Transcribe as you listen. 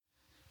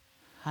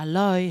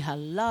Hello,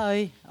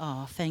 hello.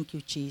 Oh, thank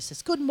you,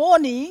 Jesus. Good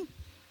morning.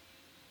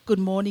 Good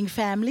morning,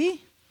 family.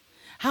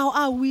 How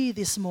are we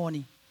this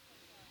morning?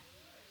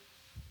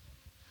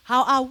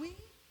 How are we?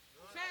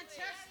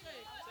 Fantastic.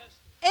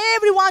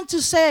 Everyone to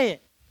say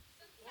it.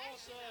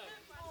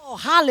 Oh,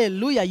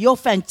 hallelujah. You're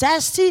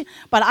fantastic,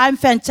 but I'm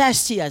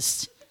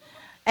fantastious.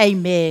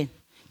 Amen.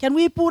 Can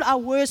we put our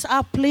words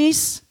up,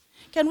 please?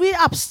 Can we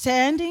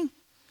upstanding?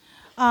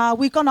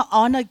 We're going to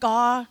honor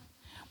God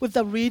with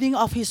the reading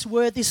of His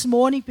word this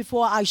morning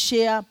before I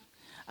share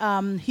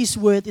His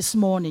word this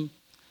morning.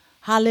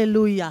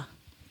 Hallelujah.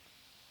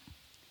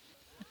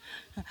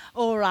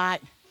 All right.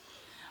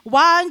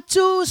 1,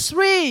 2,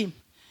 3.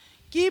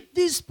 Keep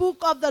this book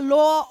of the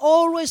law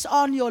always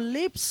on your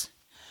lips.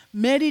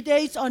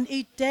 Meditate on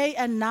it day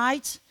and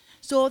night,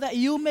 so that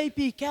you may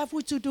be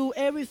careful to do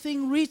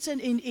everything written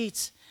in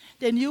it.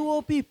 Then you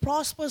will be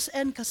prosperous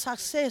and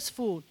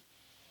successful.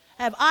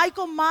 Have I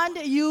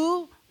commanded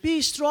you?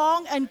 Be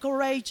strong and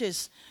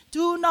courageous.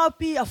 Do not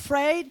be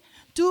afraid.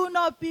 Do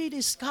not be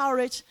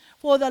discouraged.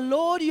 For the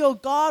Lord your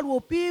God will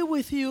be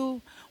with you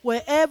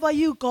wherever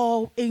you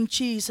go, in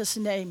Jesus'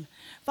 name.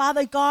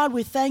 Father God,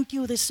 we thank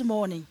you this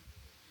morning.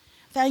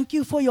 Thank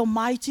you for your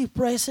mighty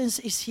presence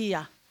is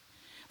here.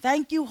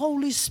 Thank you,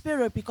 Holy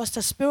Spirit, because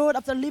the Spirit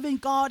of the living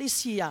God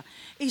is here.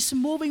 It's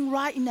moving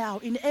right now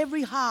in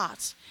every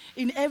heart,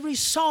 in every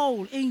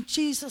soul, in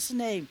Jesus'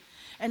 name.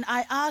 And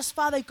I ask,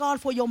 Father God,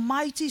 for your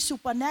mighty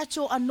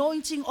supernatural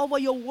anointing over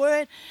your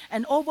word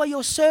and over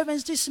your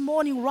servants this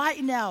morning,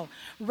 right now,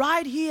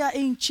 right here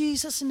in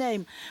Jesus'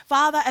 name.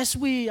 Father, as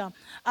we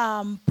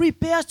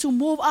prepare to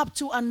move up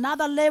to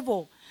another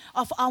level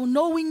of our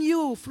knowing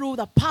you through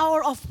the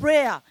power of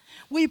prayer,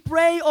 we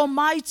pray,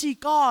 Almighty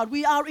God,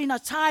 we are in a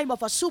time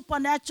of a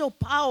supernatural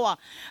power,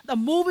 the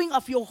moving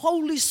of your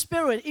Holy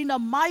Spirit in the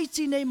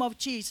mighty name of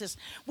Jesus.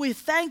 We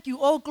thank you.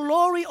 All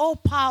glory, all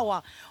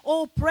power,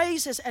 all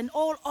praises, and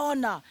all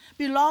honor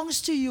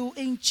belongs to you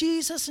in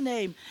Jesus'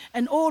 name.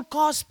 And all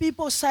God's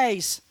people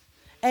says,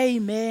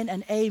 amen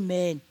and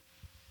amen.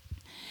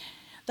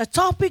 The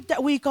topic that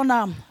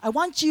I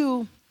want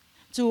you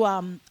to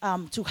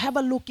have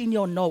a look in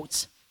your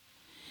notes.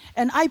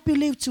 And I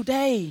believe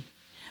today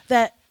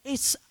that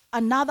it's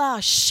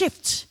another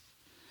shift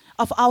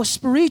of our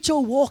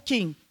spiritual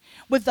walking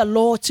with the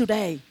Lord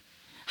today.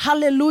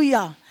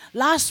 Hallelujah.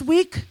 Last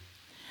week,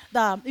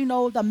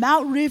 the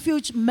Mount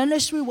Refuge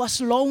ministry was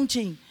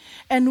launching.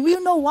 And we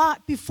know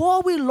what?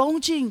 Before we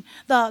launching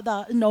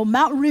the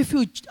Mount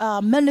Refuge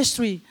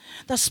ministry,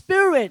 the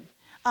Spirit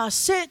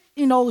said,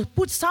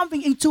 put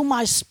something into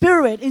my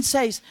spirit and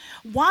says,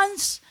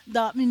 once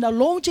the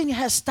launching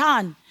has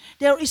done,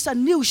 there is a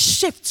new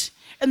shift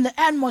in the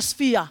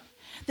atmosphere.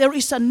 There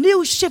is a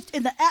new shift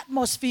in the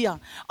atmosphere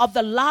of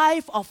the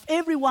life of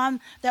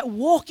everyone that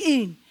walk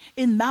in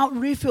Mount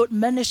Refuge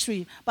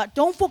ministry. But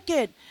don't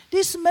forget,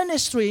 this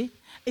ministry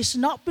is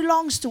not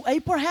belongs to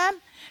Abraham.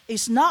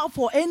 It's not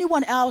for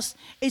anyone else.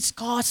 It's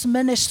God's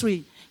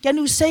ministry. Can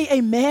you say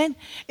amen?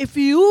 If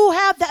you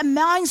have that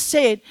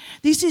mindset,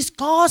 this is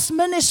God's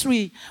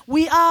ministry.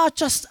 We are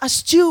just a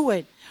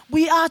steward.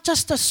 We are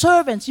just a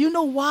servant. You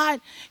know what?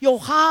 Your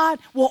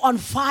heart will on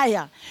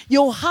fire.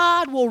 Your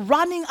heart will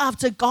running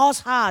after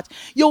God's heart.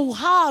 Your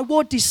heart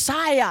will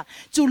desire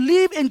to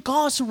live in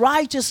God's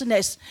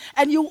righteousness.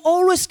 And you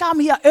always come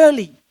here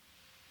early.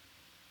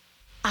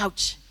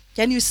 Ouch.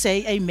 Can you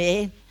say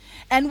amen?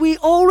 And we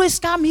always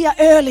come here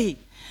early.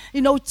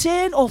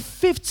 10 or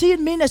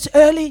 15 minutes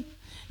early.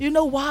 You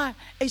know why?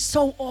 It's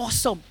so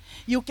awesome.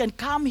 You can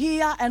come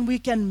here and we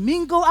can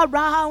mingle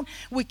around.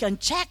 We can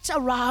chat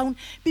around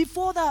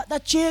before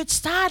the church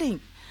starting.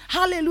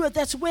 Hallelujah.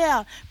 That's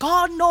where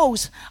God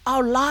knows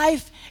our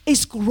life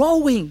is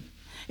growing.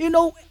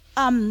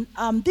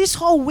 This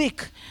whole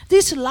week,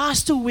 these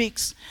last 2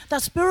 weeks, the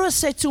Spirit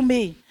said to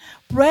me,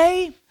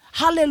 pray,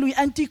 hallelujah,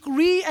 and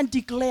decree and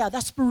declare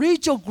the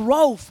spiritual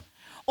growth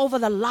over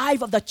the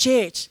life of the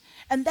church.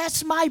 And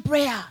that's my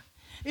prayer.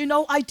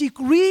 I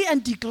decree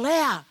and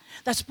declare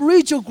the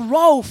spiritual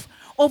growth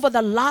over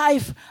the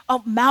life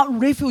of Mount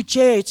Refuge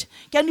Church.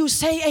 Can you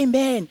say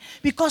amen?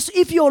 Because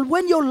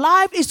when your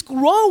life is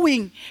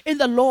growing in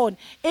the Lord,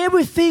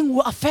 everything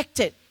will affect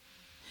it.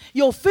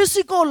 Your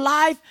physical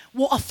life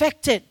will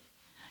affect it.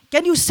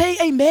 Can you say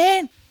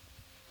amen?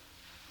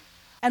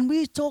 And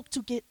we talk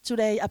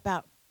today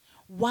about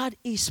what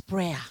is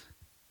prayer.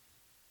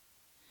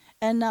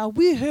 And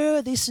we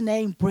heard this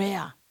name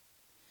prayer.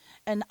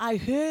 And I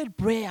heard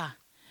prayer.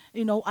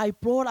 I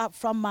brought up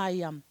from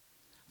my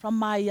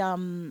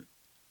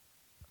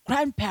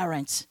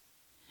grandparents.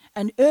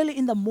 And early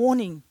in the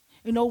morning,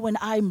 when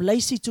I'm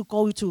lazy to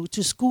go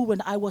to school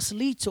when I was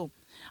little,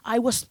 I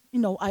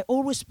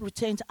always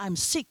pretend I'm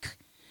sick.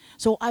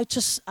 So I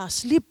just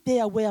sleep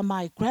there where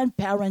my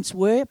grandparents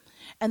were,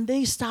 and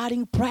they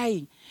starting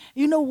praying.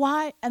 You know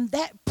why? And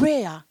that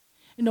prayer,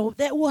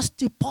 that was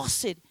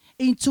deposited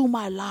into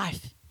my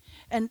life.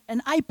 And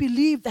I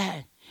believe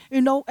that.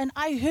 And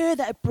I heard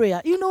that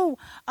prayer.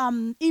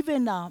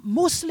 Even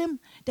Muslim,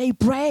 they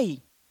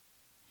pray.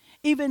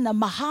 Even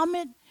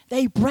Muhammad,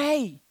 they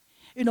pray.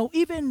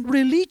 Even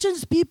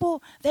religious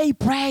people, they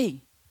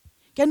pray.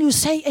 Can you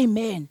say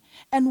amen?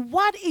 And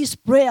what is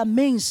prayer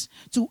means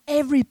to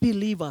every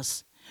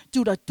believers,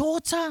 to the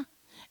daughter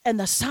and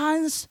the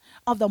sons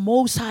of the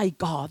Most High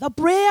God. The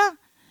prayer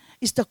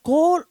is the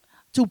call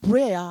to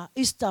prayer,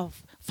 is the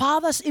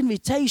Father's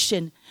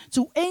invitation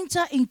to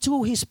enter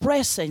into His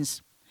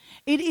presence.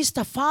 It is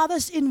the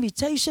Father's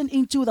invitation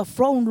into the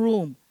throne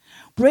room.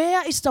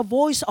 Prayer is the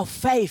voice of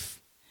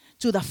faith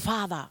to the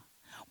Father.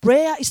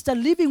 Prayer is the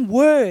living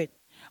word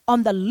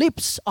on the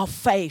lips of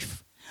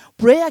faith.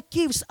 Prayer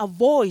gives a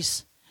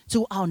voice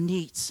to our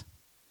needs.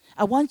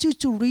 I want you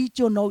to read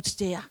your notes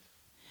there.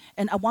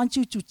 And I want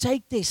you to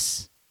take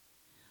this,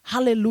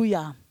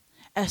 hallelujah,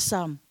 as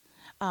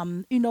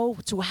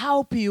to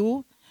help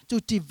you to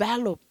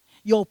develop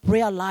your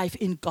prayer life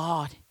in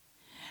God.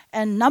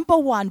 And number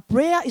one,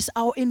 prayer is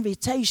our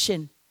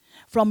invitation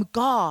from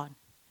God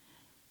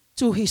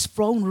to His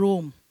throne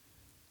room.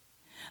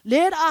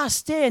 Let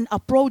us then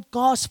approach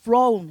God's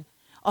throne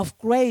of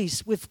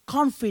grace with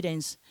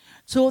confidence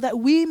so that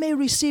we may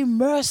receive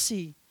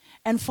mercy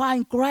and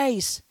find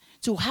grace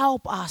to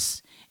help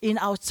us in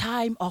our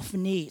time of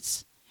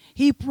needs.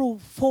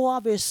 Hebrews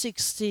 4 verse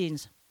 16.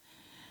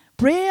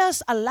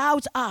 Prayers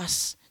allowed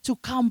us to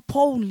come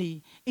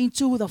boldly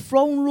into the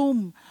throne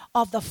room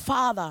of the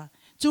Father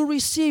to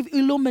receive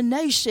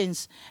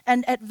illuminations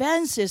and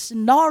advances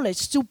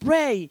knowledge to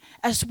pray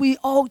as we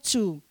ought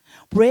to.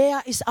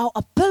 Prayer is our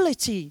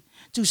ability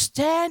to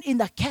stand in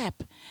the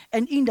gap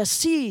and in the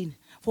scene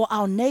for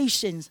our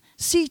nations,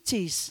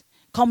 cities,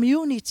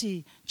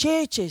 community,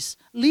 churches,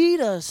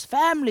 leaders,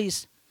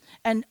 families,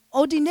 and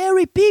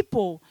ordinary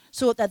people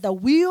so that the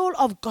will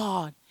of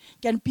God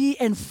can be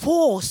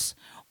enforced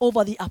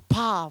over the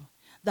above,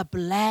 the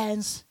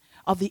plans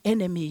of the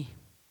enemy.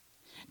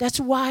 That's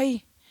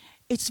why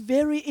it's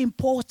very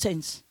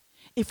important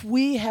if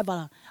we have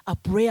a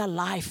prayer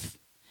life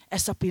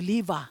as a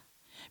believer.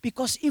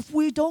 Because if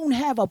we don't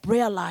have a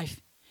prayer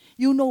life,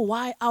 you know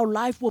why? Our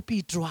life will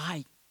be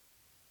dry.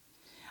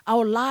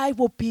 Our life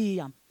will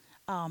be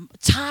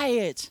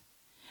tired.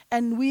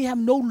 And we have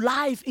no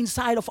life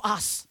inside of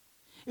us,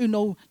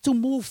 to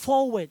move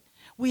forward.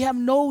 We have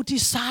no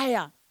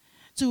desire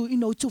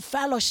to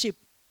fellowship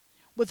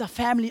with the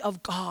family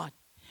of God.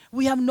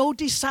 We have no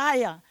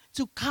desire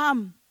to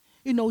come,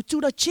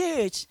 to the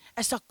church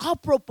as a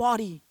corporate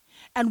body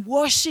and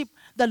worship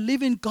the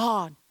living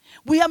God.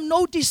 We have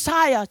no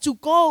desire to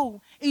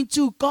go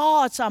into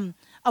God's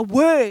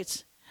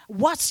words,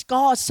 what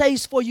God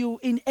says for you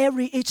in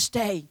each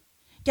day.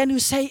 Can you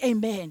say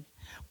amen?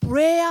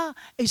 Prayer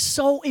is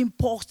so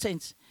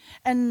important.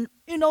 And,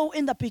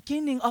 in the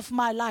beginning of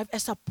my life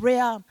as a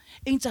prayer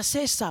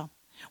intercessor,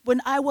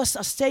 when I was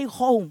a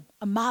stay-home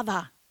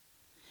mother,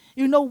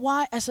 you know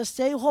why? As a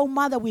stay-home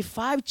mother with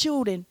 5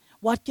 children,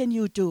 what can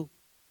you do?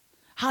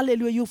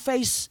 Hallelujah. You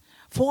face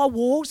 4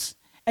 walls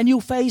and you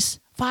face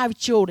 5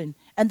 children.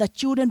 And the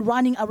children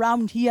running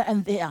around here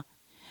and there.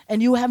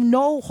 And you have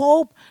no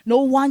hope,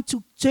 no one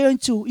to turn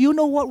to. You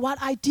know what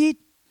I did?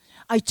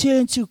 I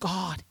turned to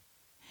God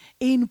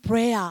in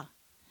prayer.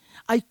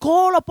 I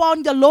call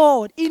upon the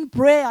Lord in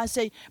prayer and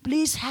say,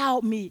 please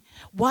help me.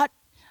 What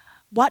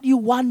you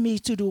want me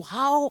to do,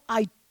 how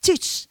I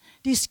teach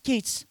these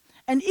kids.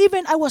 And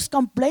even I was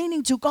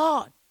complaining to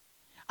God.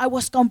 I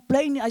was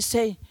complaining. I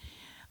say,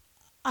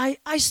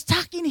 I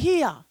stuck in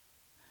here.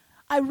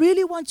 I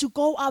really want to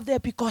go out there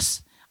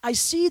because I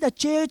see the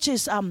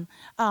churches,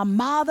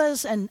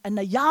 mothers and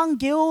the young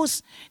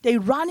girls, they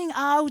running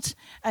out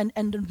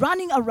and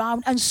running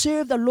around and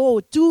serve the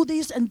Lord. Do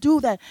this and do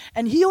that.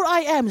 And here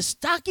I am,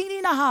 stuck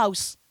in a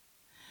house.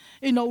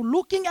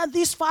 Looking at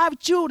these 5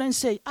 children,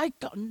 say, I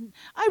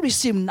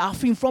receive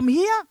nothing from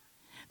here.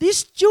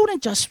 These children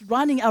just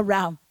running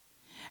around.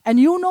 And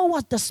you know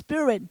what? The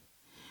Spirit,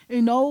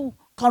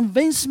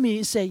 convinced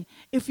me, say,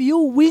 if you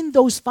win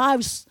those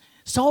 5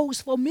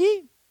 souls for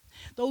me,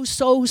 those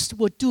souls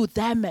will do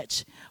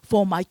damage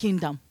for my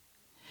kingdom.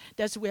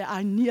 That's where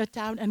I kneel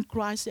down and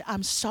cry, say,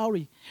 I'm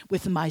sorry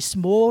with my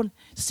small,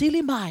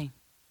 silly mind.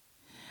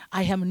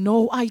 I have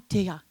no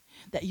idea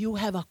that you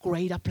have a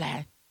greater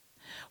plan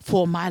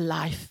for my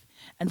life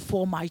and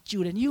for my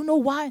children. You know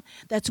why?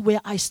 That's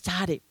where I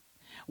started.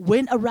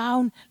 Went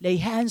around, lay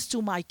hands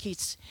to my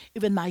kids.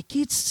 Even my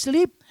kids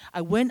sleep,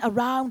 I went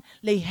around,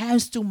 lay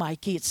hands to my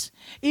kids.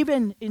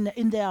 Even in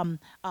the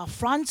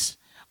front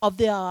of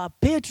their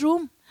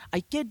bedroom,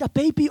 I get the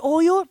baby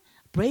oil,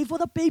 pray for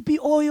the baby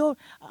oil,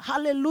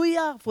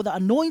 hallelujah, for the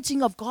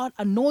anointing of God,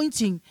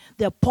 anointing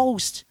their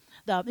post,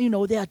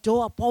 their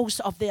door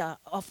post of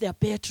their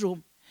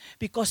bedroom.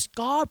 Because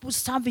God put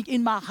something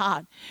in my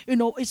heart.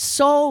 It's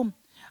so,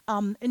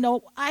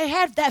 I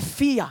had that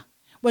fear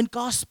when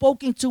God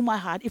spoke into my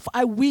heart. If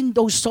I win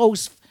those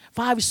souls,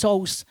 5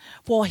 souls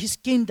for His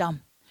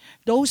kingdom,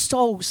 those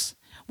souls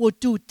will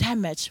do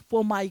damage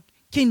for my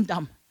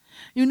kingdom.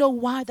 You know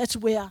why? That's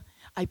where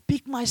I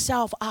pick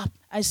myself up.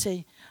 I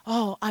say,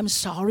 Oh, I'm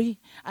sorry.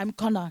 I'm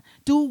gonna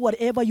do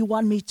whatever you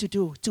want me to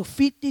do to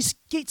feed these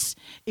kids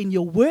in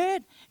your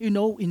word,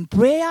 in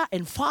prayer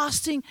and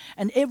fasting.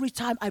 And every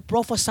time I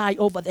prophesy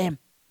over them,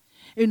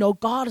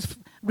 God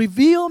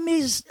reveal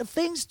me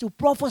things to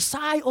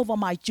prophesy over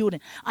my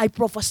children. I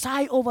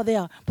prophesy over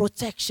their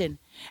protection.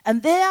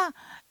 And there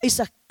is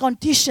a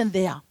condition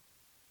there.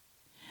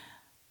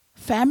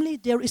 Family,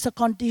 there is a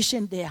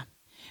condition there.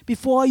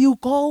 Before you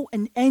go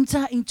and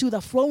enter into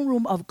the throne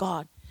room of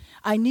God,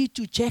 I need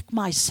to check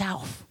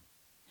myself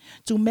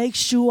to make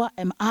sure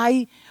am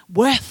I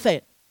worth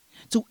it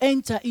to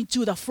enter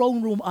into the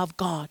throne room of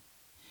God.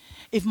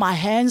 If my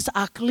hands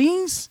are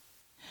clean,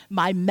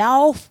 my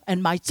mouth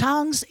and my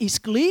tongues is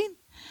clean,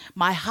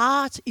 my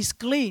heart is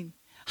clean.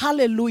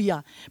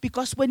 Hallelujah.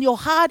 Because when your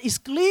heart is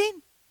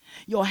clean,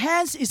 your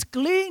hands is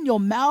clean, your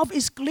mouth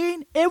is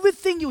clean,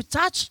 everything you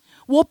touch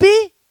will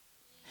be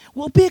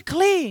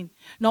clean.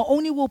 Not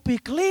only will be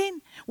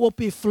clean, will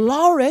be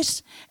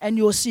flourished, and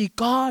you'll see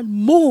God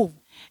move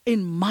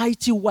in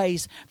mighty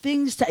ways,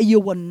 things that you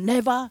will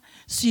never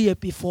see it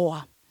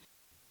before.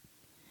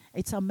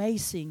 It's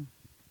amazing.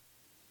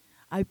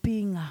 I've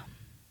been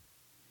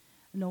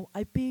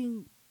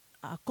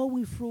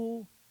going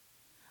through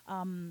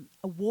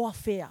a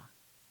warfare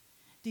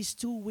these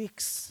 2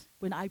 weeks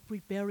when I'm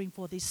preparing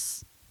for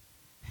this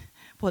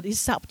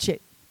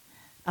subject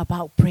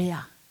about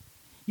prayer.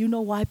 You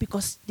know why?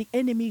 Because the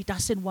enemy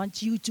doesn't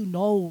want you to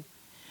know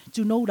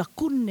the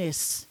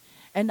goodness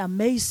and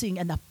amazing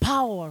and the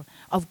power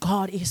of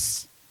God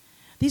is.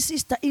 This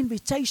is the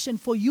invitation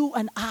for you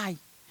and I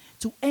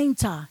to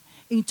enter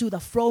into the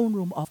throne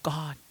room of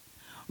God.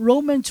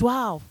 Romans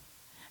 12,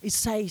 it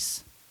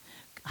says,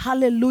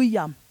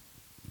 hallelujah.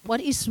 What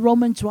is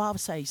Romans 12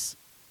 says?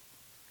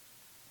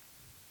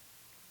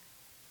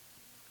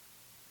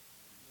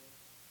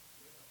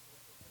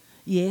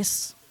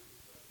 Yes.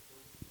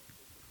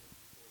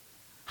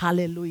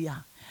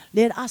 Hallelujah.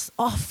 Let us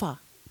offer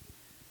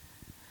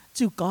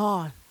to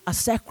God a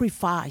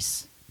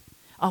sacrifice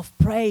of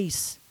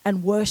praise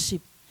and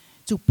worship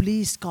to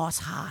please God's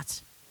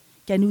heart.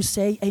 Can you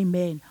say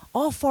amen?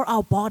 Offer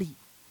our body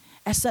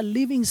as a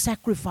living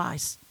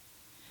sacrifice.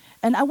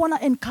 And I want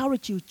to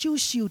encourage you,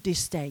 choose you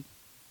this day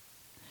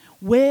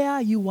where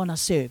you want to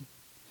serve.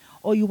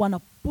 Or you want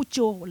to put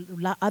your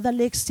other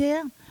legs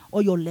there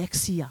or your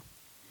legs here.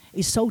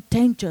 It's so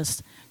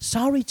dangerous.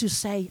 Sorry to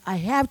say, I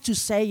have to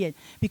say it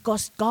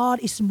because God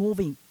is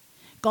moving.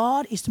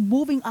 God is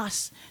moving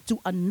us to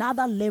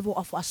another level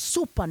of a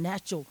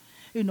supernatural.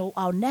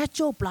 Our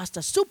natural plus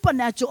the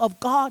supernatural of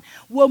God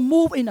will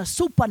move in a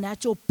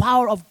supernatural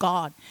power of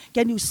God.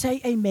 Can you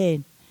say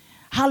amen?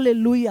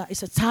 Hallelujah.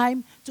 It's a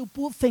time to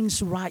put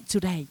things right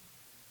today.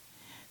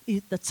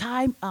 This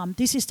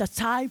is the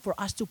time for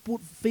us to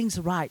put things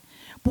right.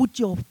 Put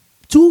your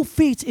 2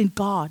 feet in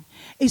God.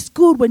 It's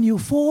good when you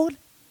fall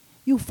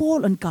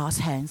in God's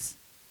hands.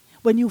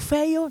 When you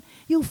fail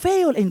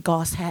in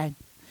God's hand.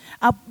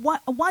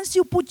 Once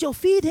you put your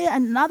feet here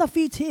and another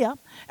feet here,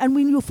 and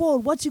when you fall,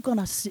 what's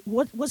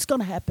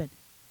gonna happen?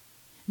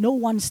 No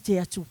one's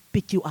there to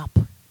pick you up.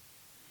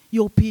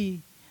 You'll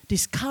be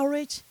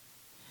discouraged.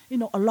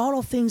 A lot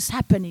of things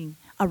happening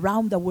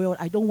around the world.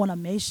 I don't want to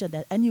mention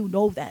that, and you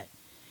know that.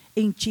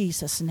 In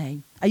Jesus'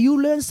 name. Are you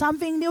learning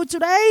something new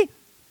today?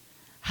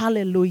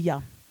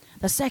 Hallelujah.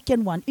 The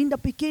second one, in the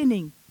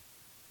beginning,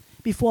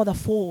 before the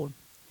fall,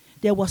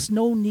 there was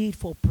no need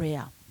for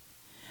prayer.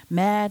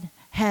 Man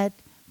had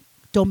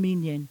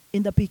dominion.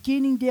 In the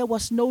beginning, there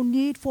was no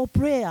need for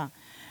prayer.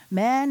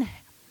 Man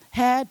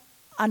had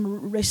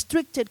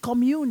unrestricted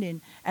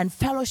communion and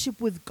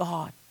fellowship with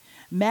God.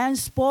 Man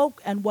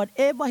spoke, and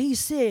whatever he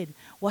said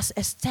was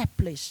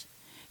established.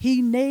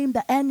 He named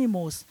the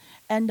animals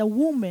and the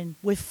woman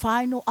with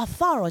final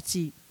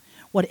authority.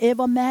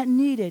 Whatever man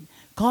needed,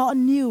 God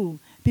knew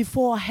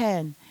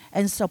beforehand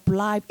and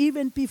supplied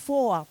even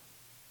before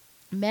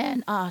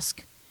man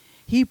asked.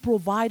 He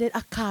provided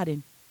a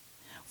garden,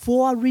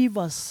 4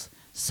 rivers,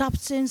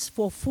 substance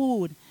for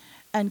food,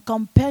 and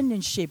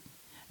companionship.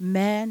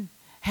 Man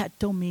had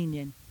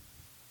dominion.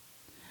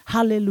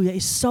 Hallelujah.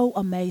 It's so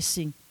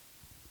amazing.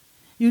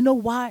 You know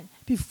what?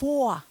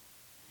 Before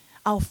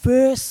our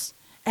first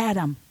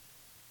Adam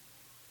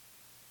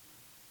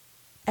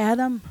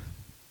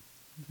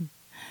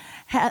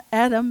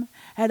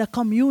had a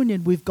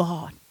communion with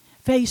God,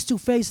 face to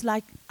face,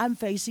 like I'm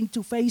facing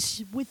to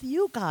face with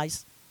you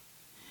guys.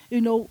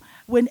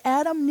 When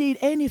Adam need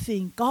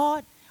anything,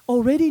 God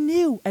already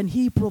knew, and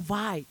He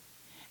provide,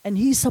 and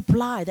He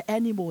supplied the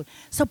animal,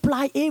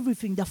 supply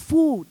everything, the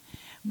food,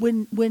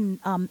 when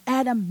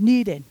Adam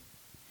needed.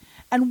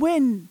 And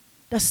when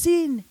the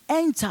sin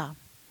enter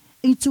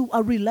into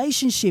a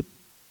relationship,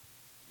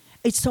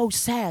 it's so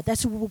sad.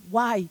 That's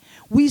why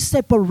we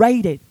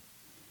separated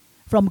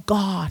from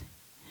God.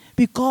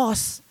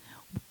 Because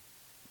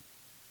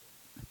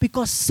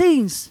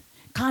sins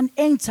can't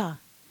enter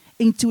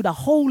into the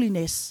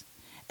holiness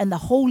and the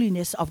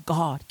holiness of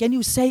God. Can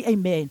you say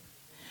amen?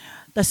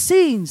 The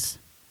sins,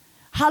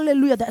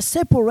 hallelujah, that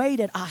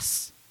separated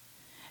us.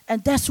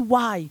 And that's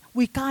why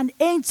we can't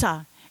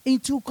enter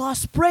into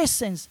God's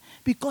presence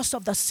because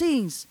of the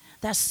sins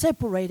that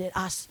separated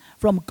us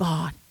from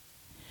God.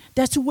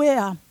 That's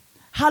where,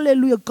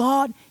 hallelujah,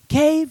 God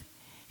gave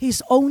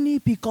his only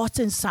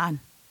begotten Son.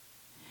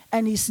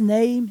 And his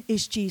name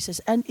is Jesus.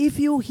 And if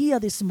you hear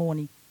this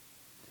morning,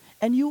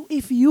 and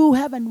if you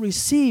haven't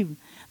received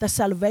the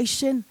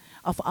salvation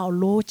of our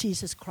Lord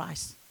Jesus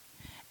Christ,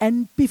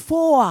 and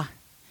before,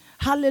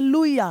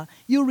 hallelujah,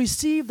 you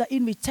receive the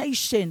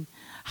invitation,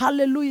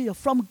 hallelujah,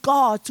 from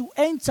God to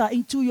enter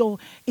into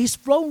his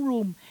throne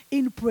room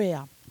in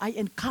prayer, I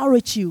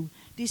encourage you,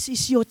 this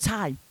is your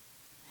time.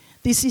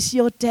 This is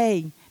your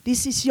day.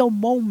 This is your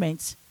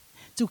moment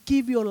to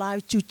give your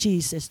life to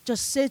Jesus.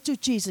 Just say to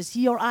Jesus,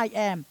 here I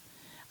am.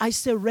 I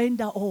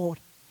surrender all.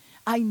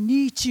 I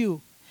need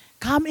you.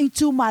 Come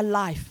into my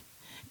life.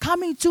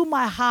 Come into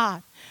my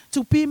heart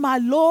to be my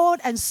Lord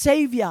and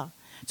Savior,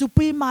 to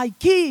be my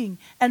King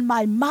and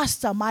my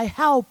Master, my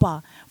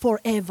Helper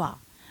forever.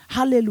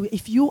 Hallelujah.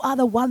 If you are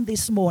the one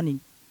this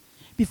morning,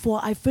 before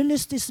I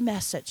finish this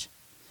message,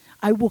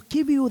 I will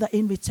give you the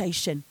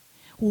invitation.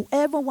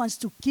 Whoever wants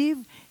to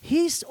give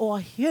his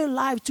or her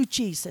life to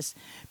Jesus,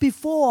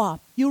 before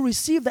you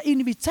receive the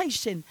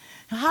invitation,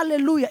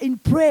 hallelujah, in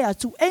prayer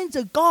to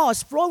enter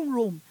God's throne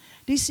room,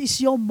 this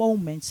is your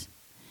moment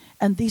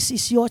and this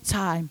is your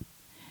time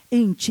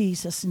in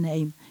Jesus'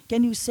 name.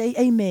 Can you say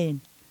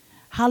amen?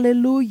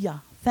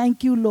 Hallelujah.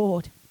 Thank you,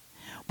 Lord.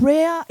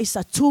 Prayer is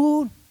a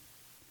tool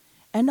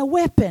and a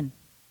weapon.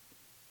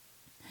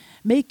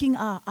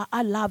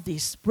 I love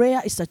this.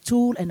 Prayer is a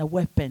tool and a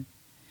weapon.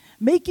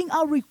 Making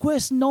our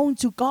requests known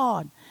to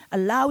God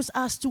allows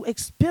us to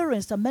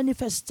experience the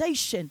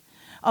manifestation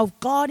of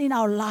God in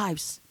our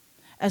lives,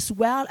 as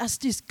well as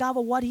discover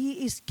what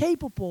He is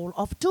capable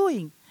of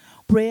doing.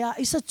 Prayer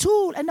is a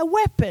tool and a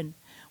weapon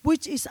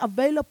which is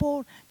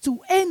available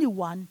to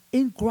anyone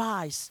in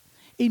Christ.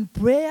 In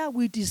prayer,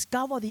 we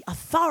discover the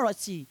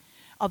authority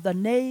of the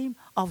name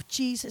of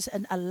Jesus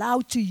and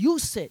allow to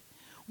use it.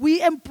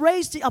 We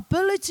embrace the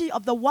ability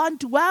of the one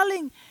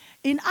dwelling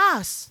in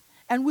us,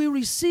 and we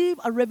receive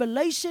a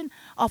revelation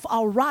of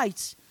our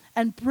rights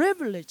and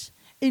privilege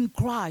in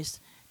Christ.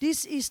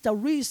 This is the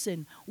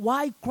reason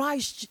why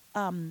Christ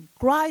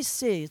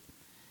said,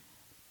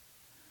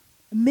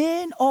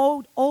 men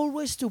ought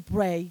always to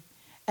pray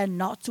and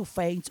not to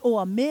faint,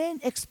 or a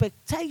man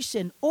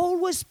expectation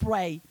always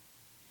pray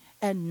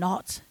and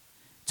not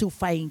to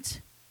faint.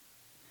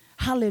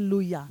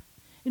 Hallelujah.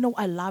 You know,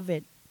 I love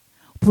it.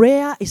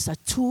 Prayer is a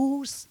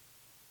tools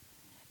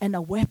and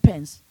a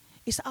weapons.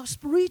 It's our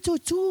spiritual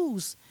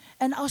tools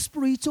and our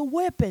spiritual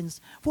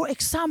weapons. For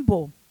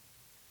example,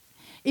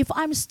 if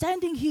I'm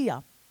standing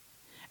here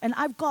and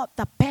I've got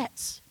the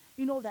bats,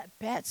 you know that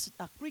bats,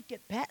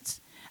 cricket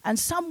bats, and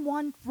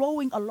someone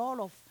throwing a lot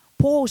of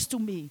balls to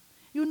me,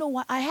 you know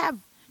what? I have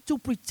to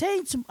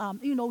pretend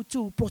to,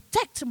 to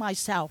protect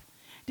myself.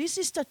 This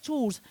is the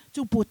tools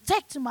to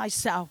protect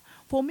myself,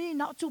 for me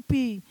not to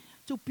be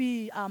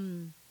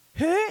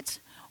hurt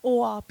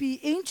or be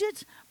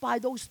injured by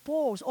those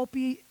balls or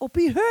be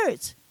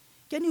hurt.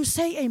 Can you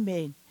say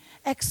amen?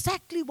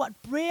 Exactly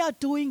what prayer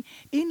doing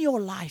in your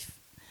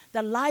life,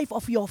 the life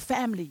of your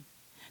family,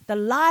 the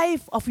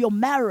life of your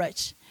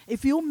marriage.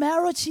 If you're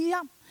married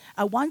here,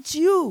 I want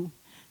you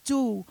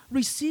to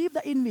receive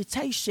the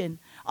invitation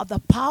of the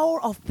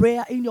power of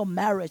prayer in your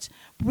marriage.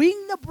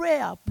 Bring the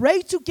prayer.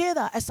 Pray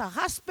together as a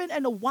husband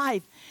and a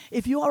wife.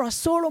 If you are a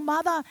solo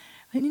mother,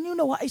 and you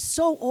know what? It's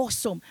so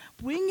awesome.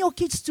 Bring your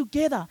kids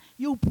together.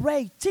 You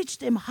pray. Teach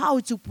them how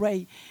to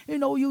pray. You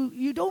know,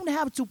 you don't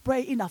have to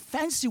pray in a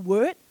fancy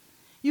word.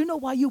 You know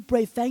why you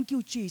pray? Thank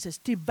you, Jesus.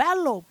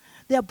 Develop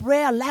their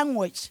prayer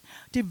language.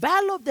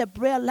 Develop their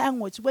prayer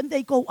language. When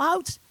they go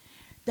out,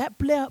 that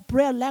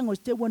prayer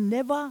language, they will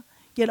never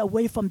get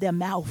away from their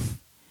mouth.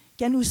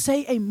 Can you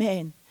say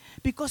amen?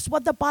 Because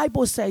what the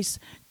Bible says,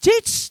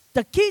 teach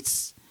the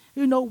kids,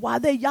 you know, while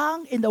they're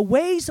young in the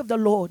ways of the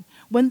Lord.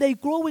 When they're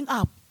growing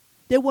up,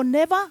 they will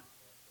never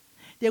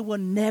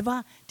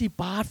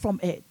depart from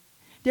it.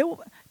 They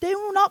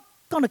will not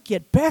going to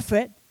get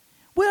perfect.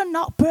 We're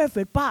not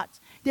perfect, but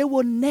they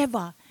will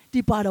never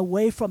depart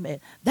away from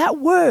it. That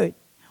word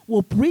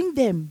will bring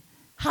them,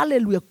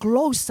 hallelujah,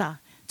 closer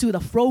to the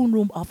throne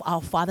room of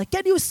our Father.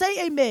 Can you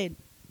say amen?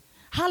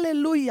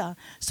 Hallelujah.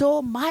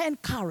 So my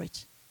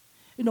encourage,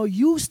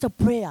 use the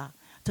prayer,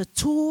 the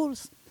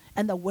tools,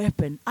 and the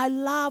weapon. I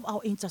love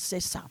our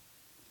intercessor.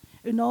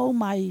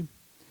 My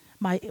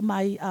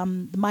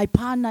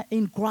partner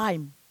in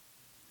crime.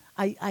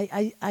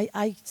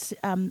 I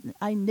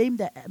named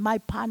that my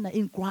partner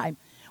in crime.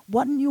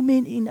 What do you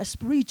mean in a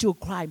spiritual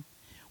crime?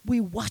 We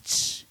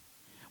watch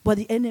what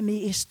the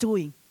enemy is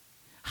doing.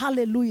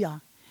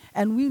 Hallelujah.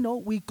 And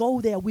we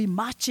go there, we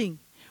marching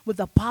with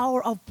the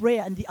power of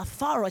prayer and the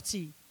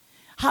authority.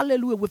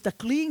 Hallelujah. With the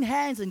clean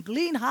hands and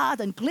clean heart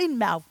and clean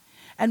mouth.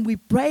 And we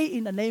pray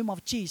in the name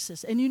of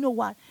Jesus. And you know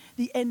what?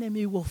 The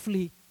enemy will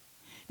flee.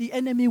 The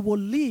enemy will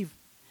leave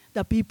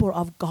the people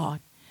of God.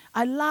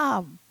 I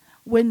love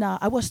when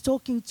I was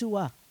talking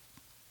to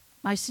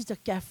my sister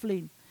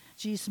Kathleen.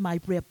 She's my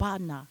prayer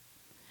partner.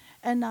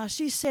 And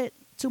she said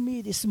to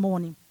me this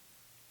morning,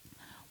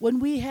 when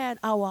we had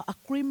our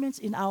agreements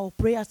in our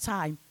prayer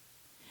time,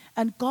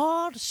 and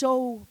God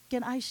showed,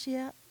 can I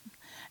share?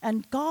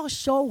 And God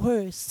showed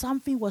her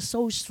something was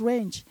so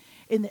strange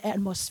in the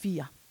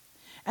atmosphere.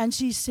 And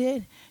she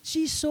said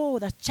she saw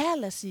the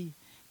jealousy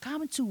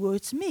come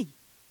towards me.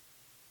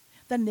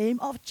 The name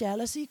of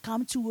jealousy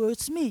come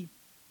towards me.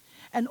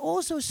 And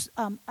also,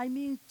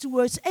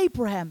 towards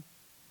Abraham.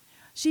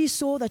 She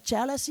saw the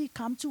jealousy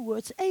come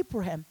towards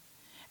Abraham.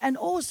 And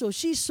also,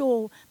 she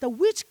saw the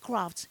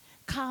witchcraft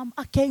come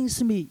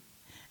against me.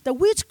 The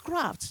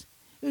witchcraft,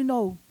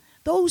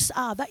 those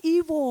are the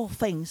evil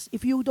things,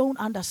 if you don't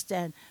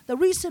understand. The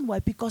reason why,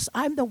 because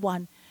I'm the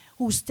one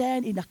who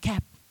stand in the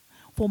gap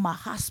for my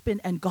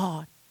husband and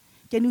God.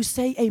 Can you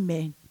say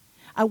amen?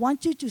 I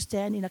want you to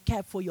stand in a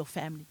gap for your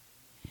family.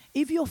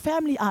 If your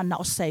family are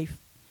not safe,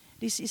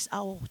 this is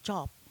our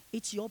job.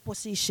 It's your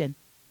position.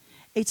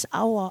 It's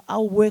our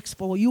works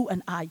for you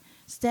and I.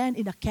 Stand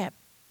in a gap.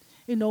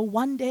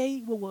 One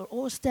day we will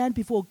all stand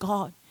before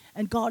God.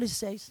 And God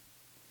says,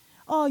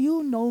 oh,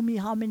 you know me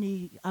how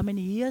many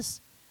years?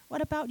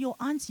 What about your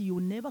auntie?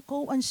 You never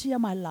go and share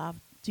my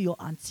love to your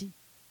auntie.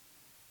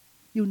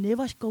 You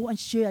never go and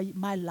share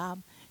my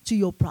love to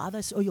your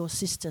brothers or your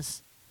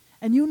sisters.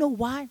 And you know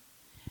why?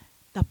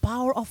 The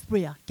power of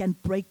prayer can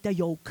break the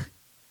yoke.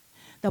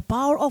 The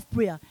power of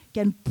prayer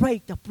can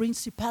break the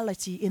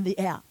principality in the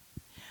air.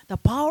 The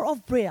power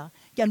of prayer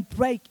can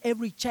break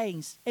every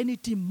chains, any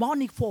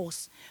demonic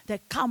force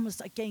that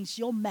comes against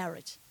your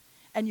marriage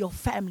and your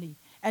family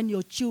and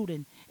your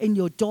children in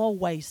your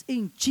doorways.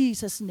 In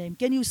Jesus' name.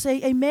 Can you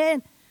say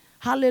amen?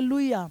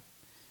 Hallelujah.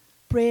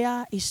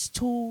 Prayer is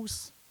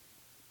tools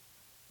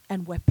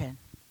and weapon.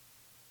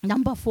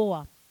 Number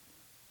 4.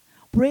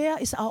 Prayer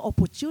is our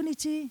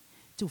opportunity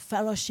to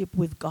fellowship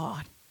with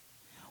God.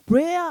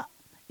 Prayer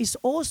is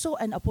also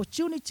an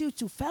opportunity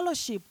to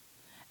fellowship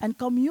and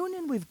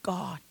communion with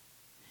God.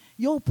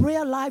 Your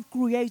prayer life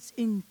creates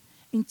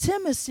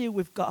intimacy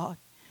with God.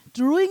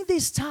 During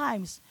these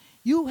times,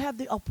 you have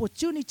the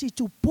opportunity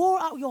to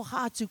pour out your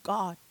heart to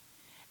God.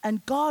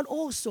 And God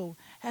also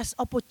has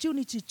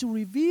opportunity to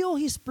reveal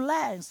His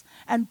plans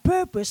and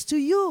purpose to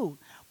you.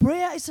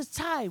 Prayer is a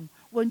time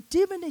when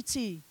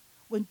divinity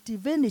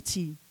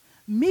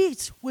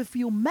meets with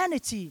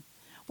humanity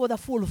for the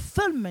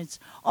fulfillment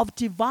of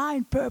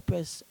divine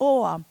purpose.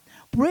 Or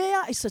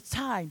prayer is a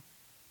time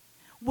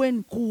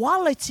when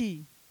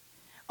quality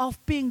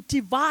of being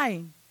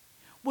divine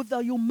with the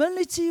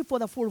humility for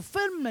the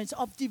fulfillment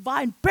of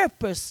divine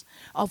purpose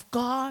of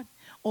God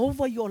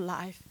over your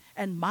life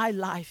and my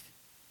life.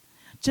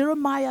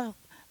 Jeremiah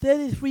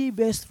 33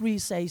 verse 3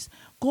 says,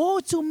 "Go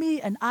to me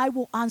and I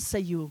will answer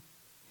you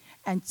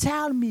and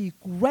tell me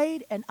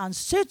great and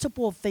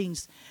unsearchable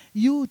things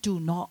you do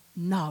not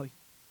know."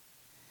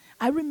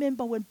 I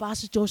remember when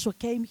Pastor Joshua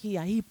came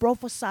here, he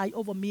prophesied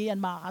over me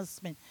and my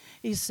husband.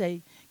 He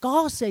said,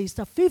 God says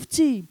the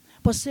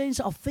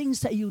 50% of things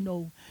that you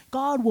know,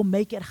 God will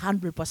make it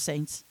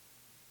 100%.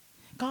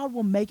 God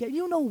will make it.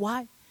 You know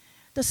why?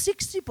 The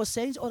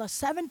 60% or the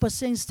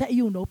 7% that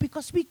you know,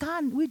 because we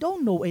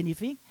don't know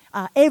anything,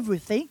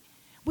 everything.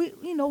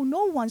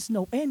 No one's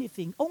know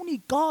anything. Only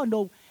God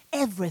knows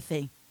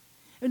everything.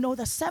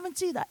 The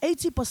 70, the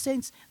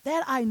 80%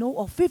 that I know,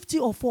 or 50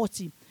 or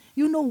 40.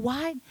 You know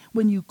why?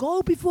 When you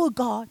go before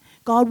God,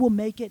 God will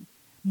make it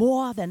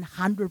more than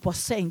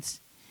 100%.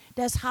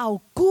 That's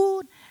how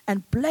good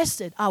and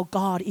blessed our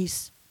God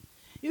is.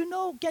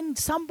 Can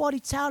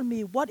somebody tell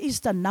me what is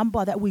the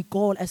number that we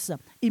call as an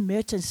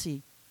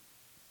emergency?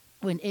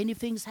 When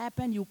anything's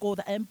happen, you call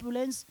the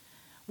ambulance.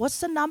 What's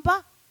the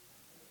number?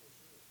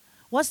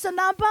 What's the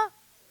number?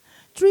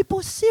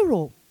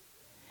 000.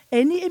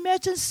 Any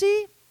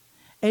emergency,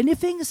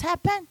 anything's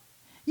happen,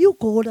 you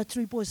call the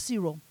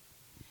 000.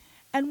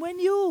 And when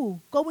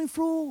you going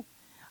through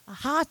a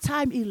hard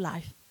time in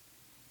life,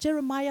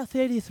 Jeremiah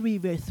 33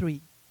 verse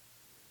 3.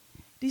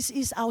 This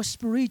is our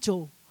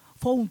spiritual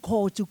phone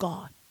call to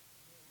God.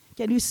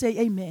 Can you say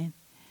amen?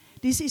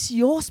 This is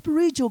your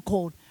spiritual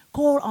call.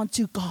 Call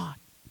unto God.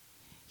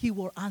 He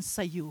will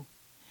answer you.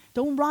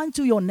 Don't run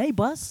to your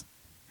neighbors.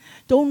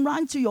 Don't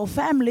run to your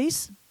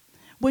families.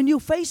 When you're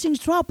facing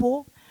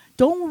trouble,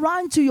 don't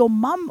run to your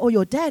mom or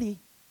your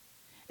daddy,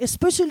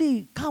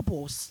 especially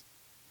couples.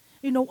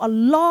 A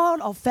lot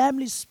of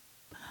families,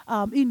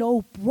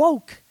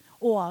 broke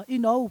or,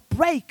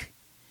 break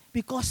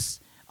because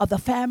of the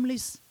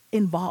families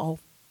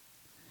involved,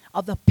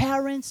 of the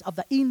parents, of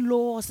the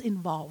in-laws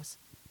involved.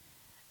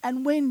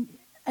 And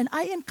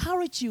I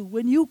encourage you,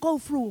 when you go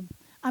through,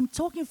 I'm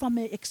talking from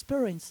my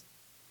experience.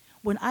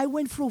 When I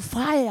went through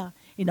fire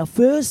in the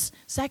first,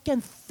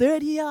 second,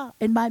 third year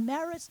in my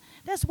marriage,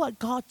 that's what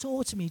God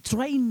taught me,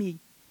 train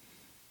me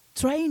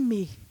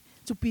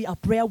to be a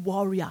prayer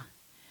warrior,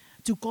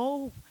 to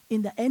go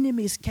in the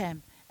enemy's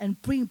camp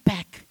and bring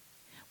back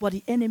what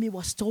the enemy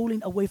was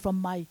stolen away from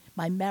my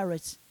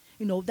marriage.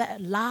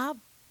 That love,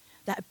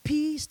 that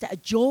peace,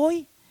 that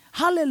joy.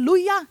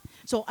 Hallelujah.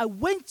 So I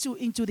went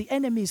into the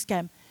enemy's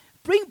camp,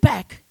 bring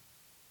back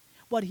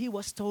what he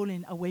was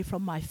stolen away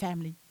from my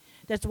family.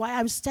 That's why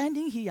I'm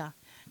standing here.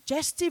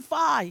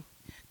 Justify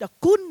the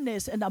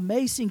goodness and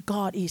amazing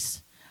God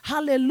is.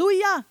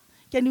 Hallelujah.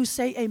 Can you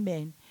say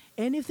amen?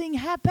 Anything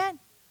happen,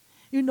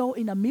 in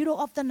the middle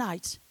of the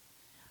night,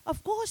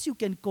 of course you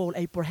can call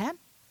Abraham.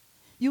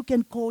 You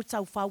can call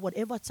Taufau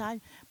whatever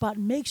time, but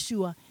make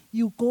sure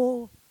you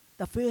go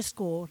the first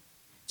call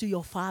to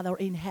your Father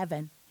in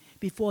heaven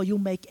before you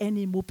make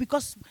any move.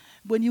 Because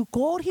when you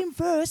call him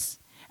first,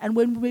 and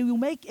when you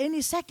make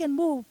any second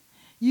move,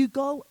 you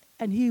go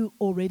and he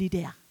already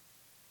there.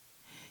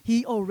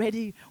 He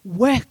already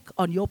worked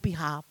on your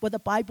behalf. But the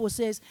Bible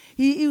says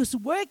he is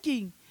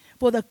working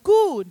for the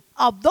good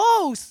of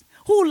those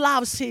who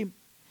loves him.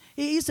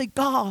 He is a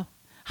God.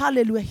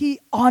 Hallelujah. He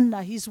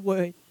honor his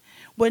word.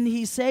 When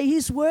he say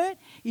his word,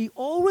 he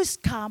always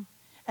come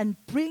and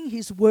bring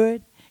his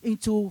word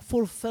into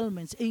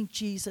fulfillment in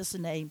Jesus'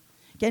 name.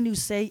 Can you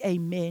say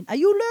amen? Are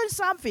you learn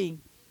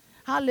something?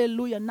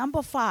 Hallelujah.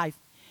 Number 5.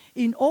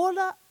 In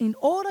order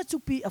to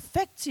be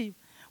effective,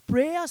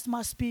 prayers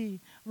must be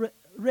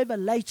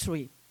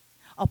revelatory.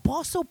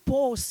 Apostle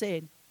Paul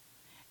said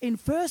in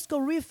 1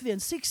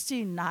 Corinthians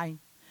 16:9,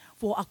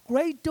 for a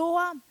great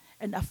door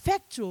and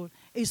effectual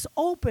is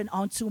open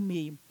unto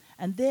me,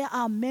 and there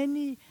are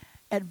many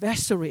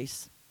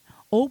adversaries.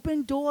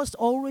 Open doors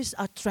always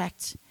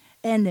attract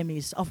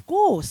enemies. Of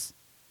course,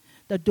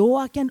 the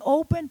door can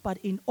open, but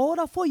in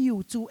order for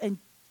you to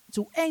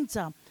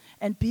enter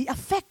and be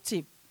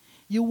effective,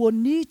 you will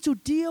need to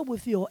deal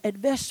with your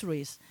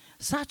adversaries,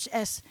 such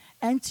as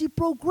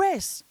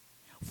anti-progress,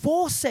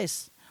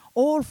 forces,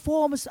 all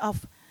forms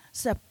of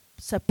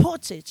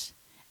sabotage,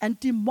 and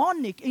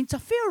demonic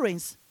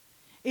interference.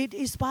 It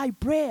is by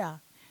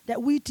prayer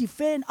that we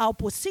defend our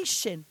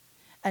position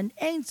and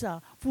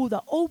enter through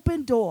the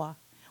open door.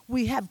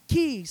 We have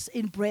keys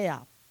in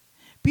prayer.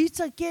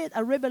 Peter get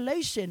a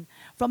revelation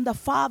from the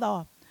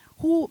Father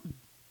who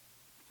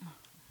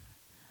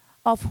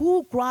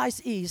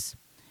Christ is,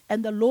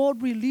 and the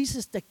Lord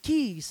releases the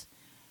keys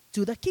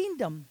to the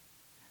kingdom.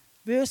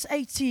 Verse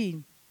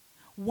 18,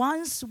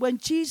 once when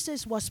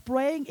Jesus was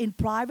praying in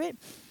private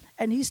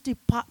and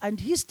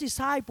his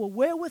disciples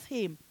were with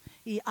him,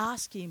 he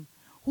asked him,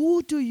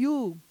 who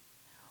do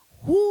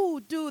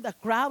the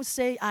crowd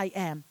say I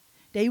am?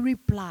 They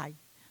replied,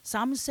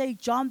 some say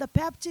John the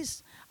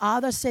Baptist,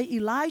 others say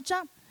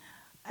Elijah,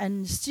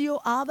 and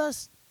still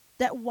others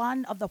that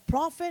one of the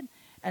prophet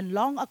and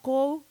long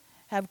ago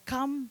have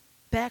come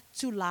back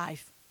to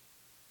life.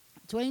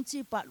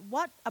 20,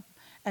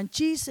 and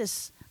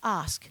Jesus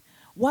asked,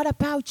 what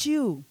about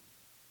you?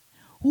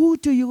 Who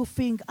do you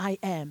think I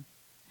am?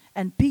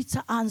 And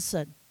Peter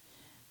answered,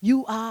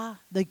 you are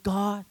the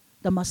God,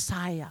 the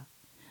Messiah,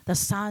 the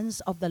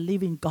sons of the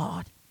living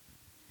God.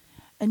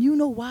 And you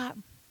know what?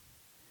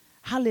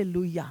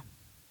 Hallelujah.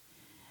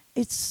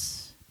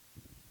 If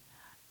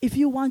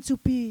you want to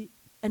be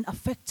an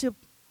effective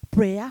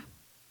prayer,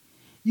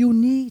 you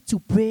need to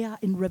pray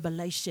in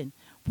revelation.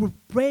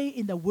 Pray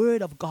in the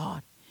Word of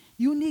God.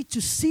 You need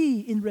to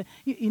see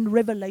in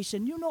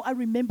revelation. I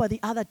remember the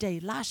other day,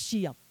 last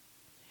year,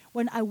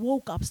 when I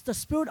woke up, the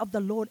Spirit of the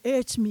Lord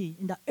urged me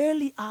in the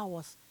early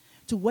hours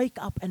to wake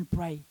up and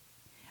pray.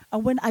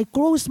 And when I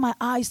close my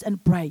eyes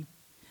and pray,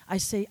 I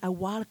say, I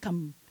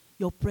welcome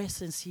your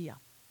presence here.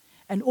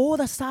 And all of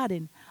a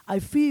sudden, I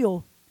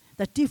feel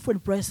the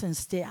different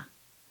presence there.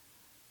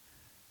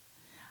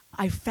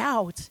 I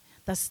felt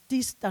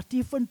the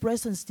different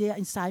presence there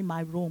inside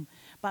my room.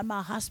 But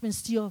my husband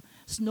still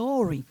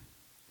snoring.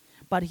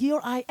 But here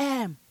I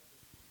am.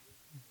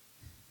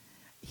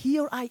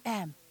 Here I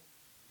am.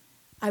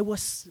 I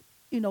was,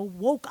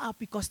 woke up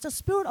because the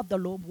Spirit of the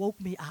Lord woke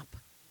me up.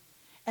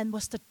 And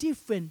was the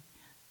different,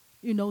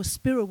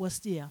 spirit was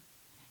there.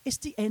 It's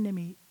the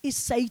enemy. It's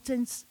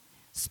Satan's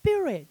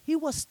spirit. He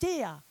was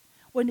there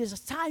when it's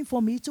time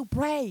for me to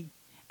pray.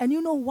 And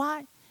you know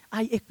why?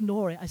 I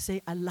ignore it. I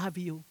say, I love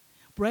you.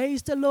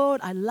 Praise the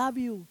Lord. I love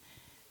you.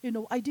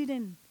 I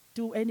didn't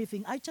do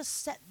anything. I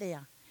just sat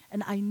there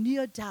and I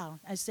kneeled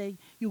down. I say,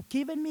 you've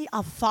given me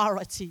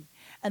authority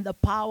and the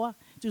power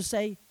to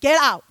say,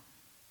 get out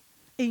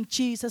in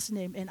Jesus'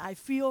 name. And I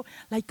feel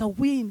like a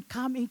wind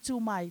come into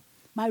my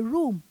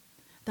room.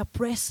 The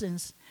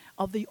presence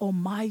of the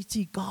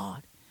Almighty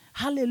God.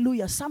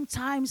 Hallelujah.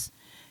 Sometimes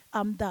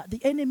the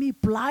enemy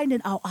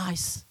blinded our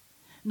eyes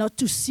not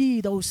to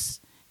see those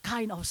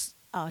kind of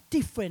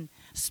different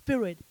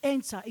spirit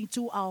enter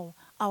into our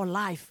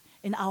life,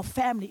 in our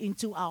family,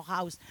 into our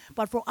house.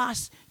 But for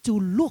us to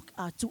look,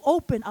 to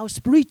open our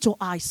spiritual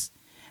eyes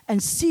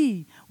and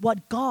see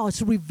what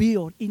God's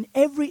revealed in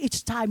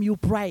each time you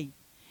pray.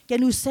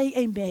 Can you say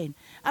amen?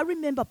 I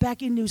remember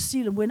back in New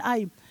Zealand when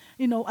I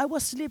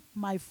was sleep,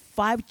 my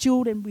 5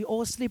 children, we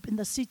all sleep in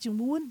the sitting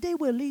room. When they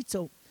were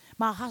little,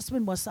 my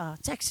husband was a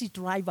taxi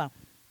driver.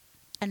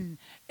 And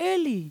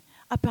early,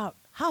 about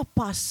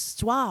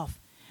 12:30,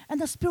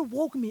 and the Spirit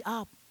woke me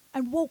up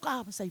and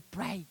said,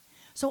 pray.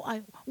 So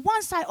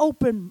once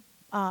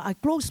I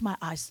closed my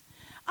eyes,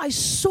 I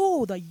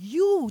saw the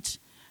huge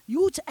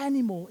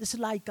animal. It's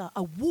like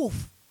a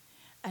wolf.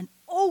 and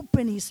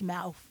open his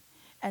mouth.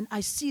 And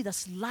I see the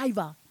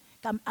saliva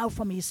come out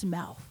from his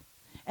mouth.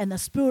 And the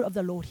Spirit of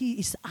the Lord, he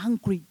is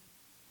angry.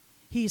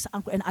 He is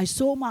angry. And I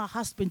saw my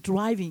husband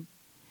driving.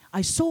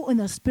 I saw in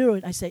the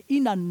Spirit, I said,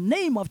 in the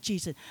name of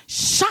Jesus,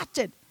 shut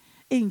it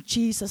in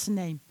Jesus'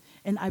 name.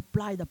 And I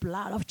apply the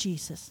blood of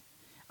Jesus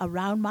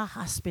around my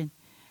husband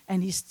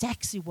and his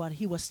taxi.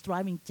 He was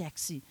driving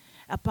taxi.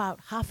 About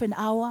half an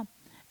hour,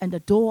 and the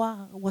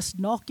door was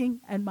knocking,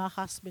 and my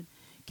husband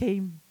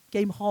came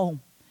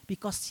home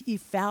because he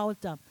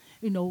felt,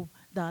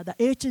 the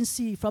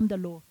urgency from the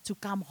Lord to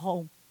come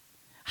home.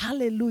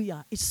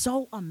 Hallelujah. It's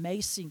so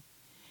amazing.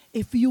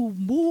 If you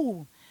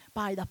move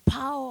by the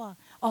power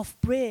of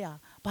prayer,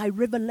 by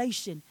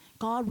revelation,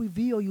 God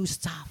reveal you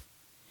stuff.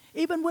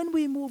 Even when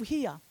we move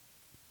here,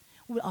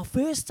 our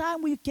first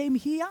time we came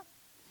here,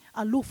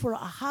 I looked for a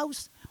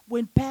house,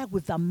 went back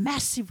with a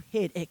massive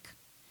headache.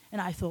 And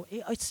I thought,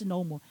 it's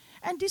normal.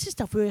 And this is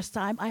the first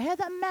time I had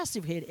a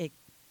massive headache.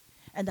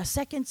 And the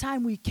second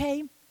time we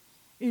came,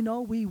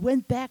 we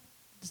went back,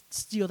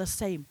 still the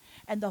same.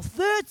 And the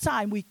third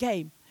time we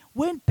came,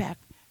 went back,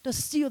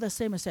 still the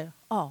same, and said,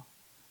 oh,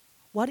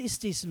 what is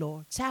this,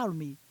 Lord? Tell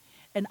me.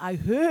 And I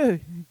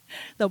heard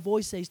the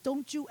voice says,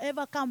 don't you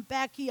ever come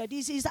back here.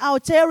 This is our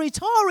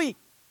territory.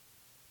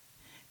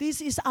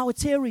 This is our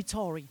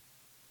territory.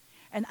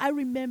 And I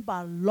remember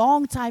a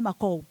long time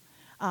ago,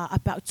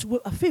 about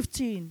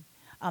 15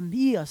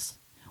 years,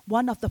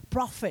 one of the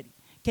prophets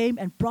came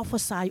and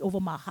prophesied over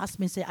my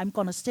husband, said, I'm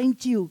going to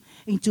send you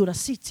into the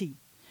city.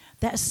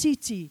 That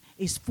city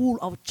is full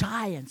of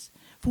giants,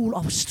 full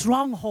of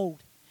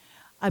stronghold.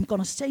 I'm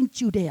going to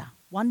send you there.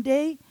 One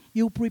day,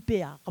 you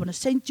prepare. I'm going to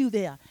send you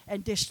there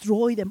and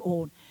destroy them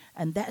all.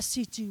 And that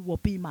city will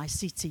be my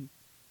city.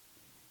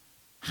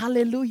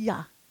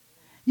 Hallelujah.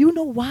 You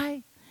know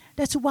why?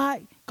 That's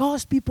why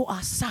God's people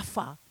are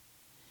suffer.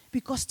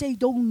 Because they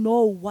don't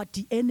know what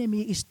the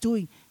enemy is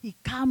doing. He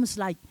comes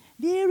like,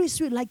 very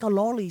sweet, like a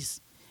lollies.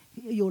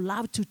 You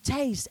love to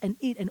taste and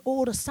eat. And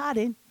all of a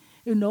sudden,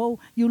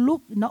 you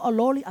look, not a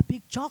lolly, a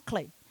big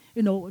chocolate.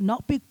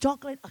 Not big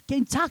chocolate, a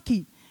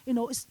Kentucky.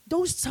 It's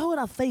those sort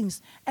of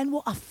things. And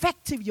will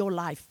affect your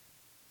life.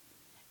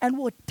 And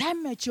will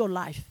damage your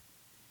life.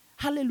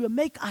 Hallelujah.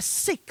 Make us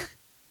sick.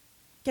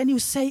 Can you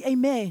say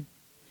amen?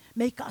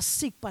 Make us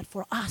sick, but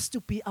for us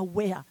to be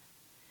aware.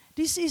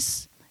 This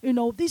is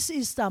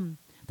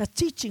the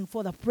teaching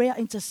for the prayer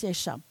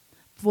intercession.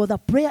 For the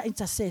prayer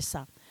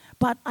intercessor.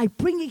 But I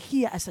bring it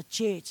here as a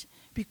church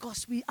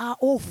because we are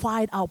all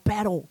fight our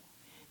battle.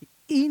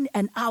 In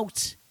and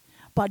out.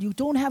 But you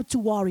don't have to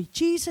worry.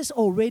 Jesus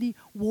already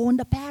won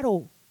the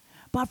battle.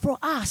 But for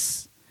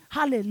us,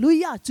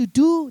 hallelujah, to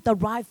do the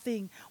right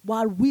thing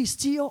while we're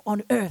still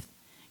on earth.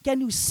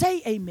 Can you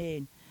say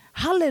amen?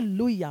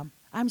 Hallelujah.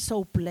 I'm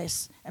so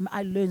blessed. And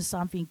I learned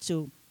something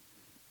too.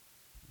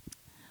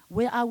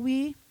 Where are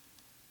we?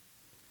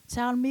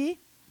 Tell me.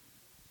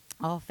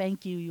 Oh,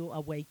 thank you. You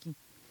are waking.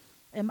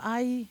 Am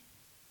I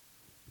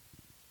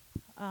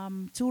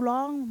too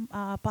long,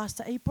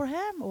 Pastor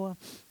Abraham? Or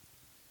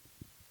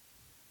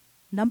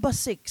number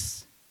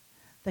 6,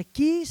 the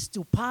keys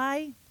to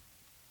buy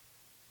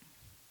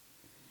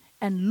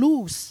and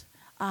lose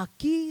are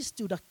keys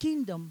to the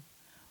kingdom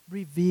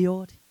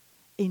revealed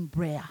in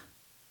prayer.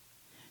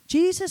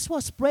 Jesus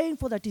was praying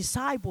for the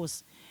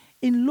disciples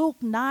in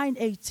Luke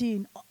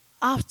 9:18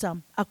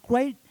 after a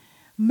great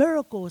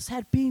miracles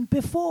had been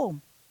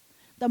performed.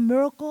 The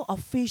miracle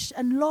of fish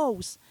and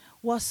loaves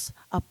was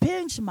a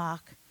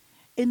benchmark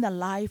in the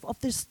life of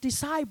the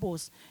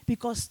disciples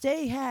because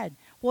they had,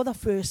 for the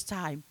first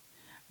time,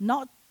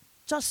 not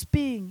just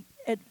being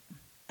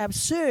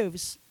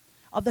observers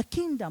of the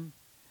kingdom,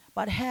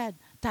 but had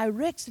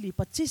directly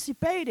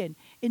participated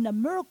in the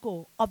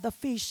miracle of the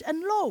fish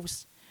and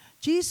loaves.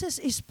 Jesus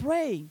is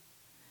praying,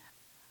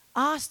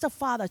 ask the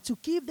Father to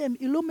give them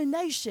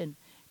illumination.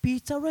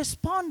 Peter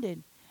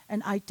responded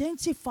and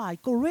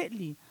identified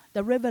correctly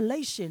the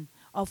revelation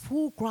of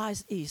who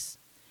Christ is.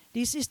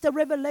 This is the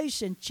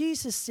revelation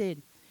Jesus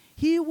said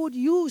he would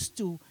use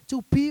to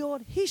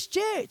build his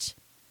church.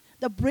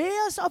 The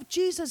prayers of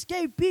Jesus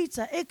gave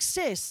Peter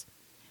access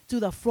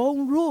to the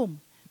throne room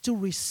to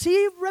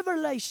receive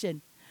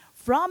revelation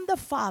from the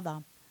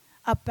Father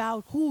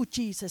about who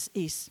Jesus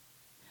is.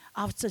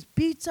 After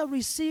Peter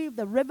received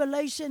the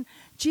revelation,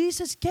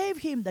 Jesus gave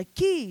him the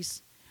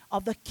keys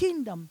of the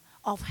kingdom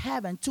of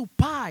heaven to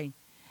bind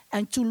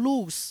and to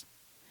loose.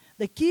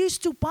 The keys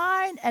to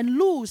bind and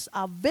loose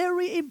are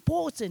very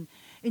important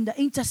in the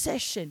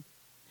intercession.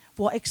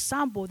 For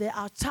example, there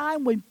are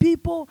times when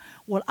people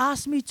will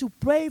ask me to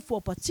pray for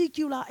a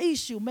particular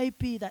issue.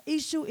 Maybe the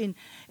issue in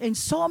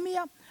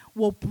insomnia,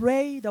 will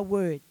pray the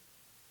word.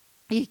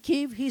 He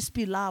gave his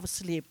beloved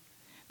sleep.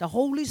 The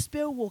Holy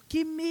Spirit will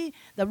give me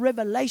the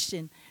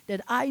revelation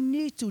that I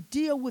need to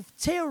deal with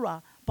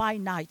terror by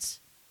night.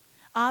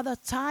 Other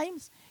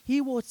times,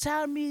 he will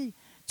tell me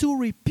to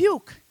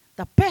rebuke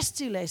the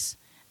pestilence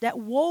that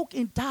walk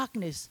in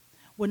darkness.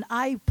 When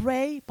I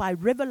pray by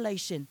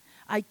revelation,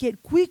 I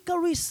get quicker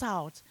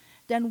results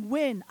than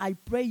when I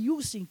pray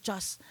using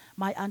just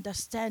my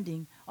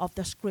understanding of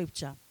the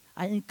scripture.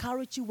 I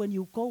encourage you when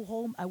you go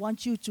home, I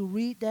want you to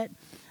read that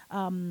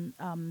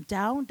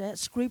down, that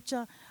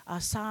scripture,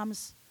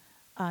 Psalms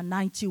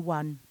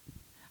 91.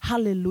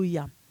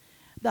 Hallelujah.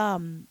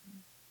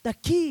 The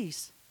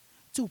keys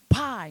to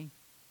bind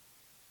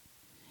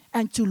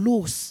and to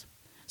loose.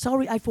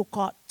 Sorry, I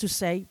forgot to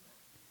say.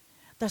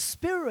 The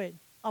Spirit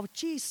of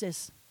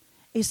Jesus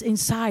is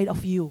inside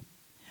of you.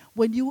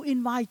 When you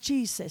invite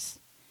Jesus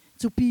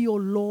to be your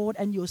Lord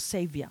and your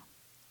Savior,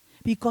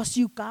 because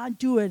you can't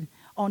do it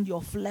on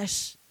your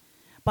flesh,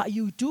 but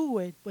you do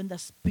it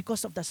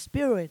because of the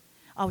Spirit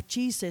of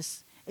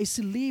Jesus is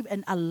live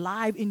and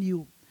alive in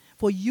you,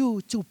 for you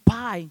to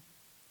bind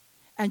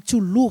and to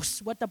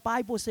loose. What the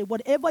Bible says,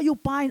 whatever you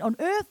bind on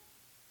earth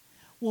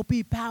will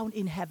be bound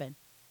in heaven.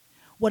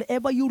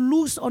 Whatever you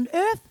loose on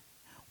earth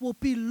will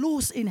be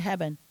loose in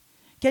heaven.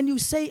 Can you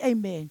say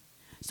amen?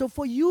 So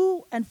for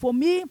you and for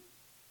me,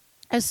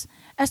 as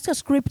the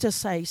scripture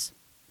says,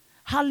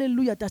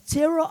 hallelujah, the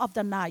terror of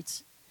the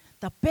night,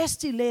 the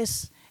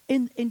pestilence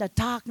in the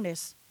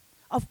darkness.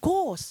 Of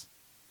course,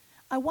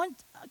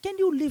 can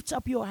you lift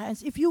up your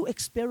hands if you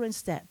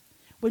experience that?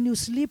 When you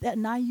sleep at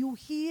night, you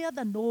hear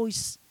the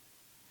noise.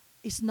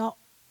 It's not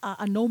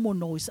a normal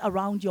noise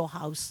around your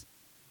house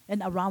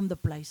and around the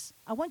place.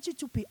 I want you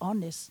to be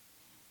honest.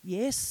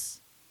 Yes,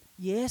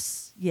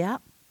 yeah.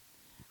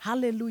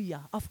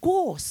 Hallelujah. Of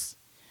course,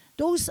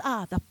 those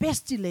are the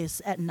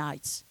pestilence at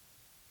night.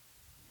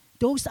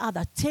 Those are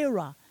the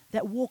terror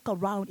that walk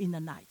around in the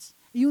night.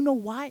 You know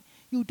why?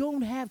 You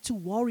don't have to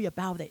worry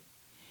about it.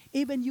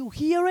 Even you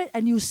hear it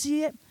and you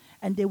see it,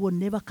 and they will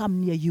never come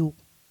near you.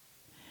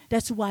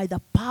 That's why the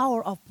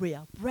power of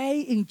prayer. Pray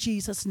in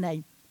Jesus'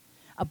 name.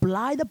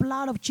 Apply the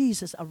blood of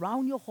Jesus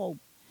around your home.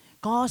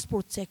 God's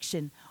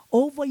protection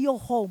over your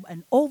home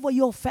and over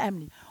your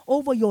family,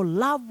 over your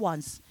loved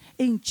ones,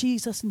 in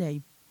Jesus'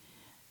 name.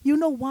 You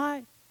know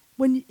why?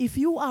 If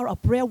you are a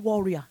prayer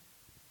warrior,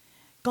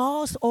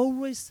 God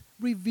always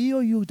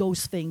reveal you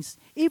those things.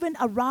 Even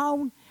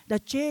around the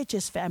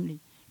church's family.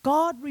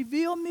 God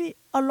revealed me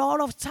a lot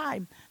of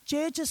time.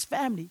 Church's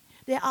family.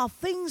 There are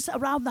things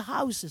around the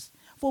houses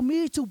for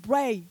me to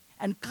pray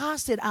and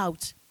cast it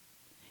out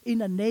in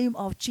the name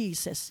of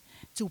Jesus.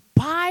 To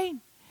bind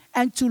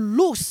and to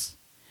loose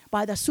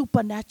by the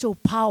supernatural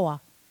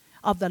power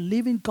of the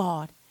living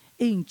God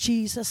in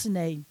Jesus'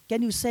 name.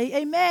 Can you say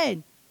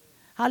amen?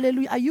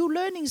 Hallelujah. Are you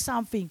learning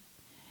something?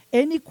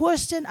 Any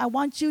question? I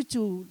want you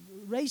to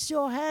raise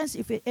your hands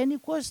if any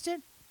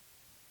question.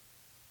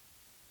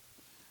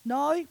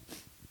 No?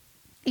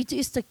 It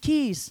is the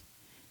keys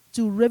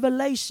to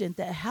revelation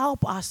that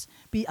help us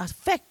be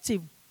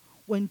effective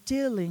when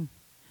dealing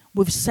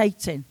with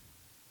Satan.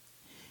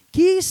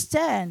 Keys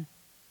stand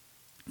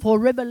for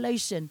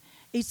revelation.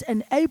 It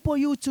enables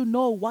you to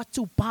know what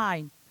to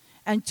bind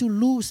and to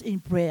loose in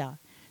prayer.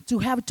 To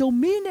have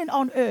dominion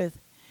on earth,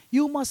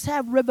 you must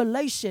have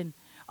revelation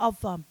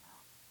of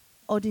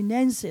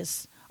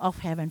ordinances of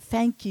heaven.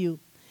 Thank you.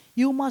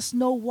 You must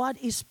know what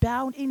is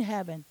bound in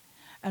heaven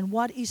and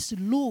what is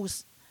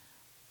loose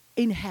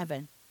in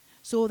heaven,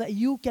 so that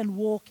you can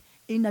walk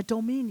in a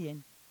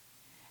dominion.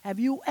 Have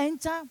you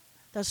entered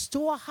the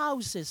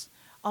storehouses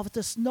of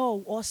the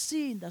snow or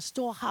seen the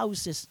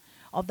storehouses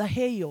of the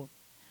hail?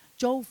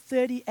 Job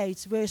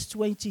 38 verse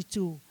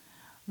 22.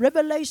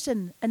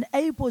 Revelation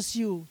enables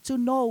you to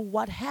know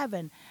what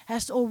heaven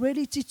has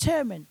already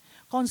determined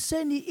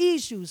concerning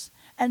issues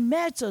and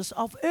matters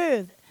of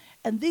earth.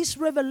 And this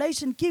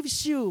revelation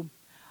gives you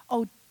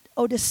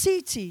the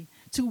city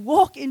to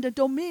walk in the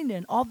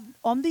dominion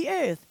on the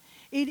earth.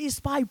 It is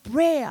by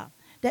prayer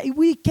that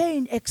we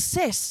gain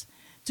access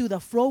to the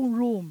throne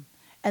room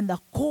and the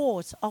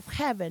courts of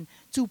heaven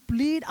to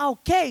plead our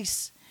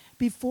case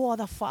before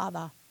the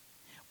Father.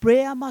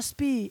 Prayer must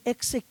be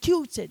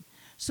executed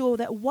so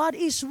that what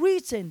is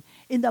written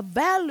in the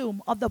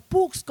volume of the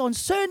books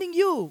concerning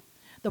you,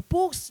 the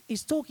books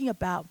is talking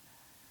about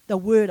the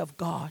Word of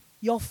God,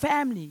 your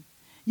family,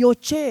 your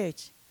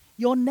church,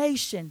 your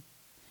nation,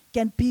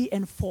 can be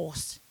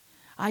enforced.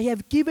 I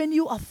have given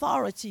you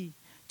authority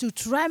to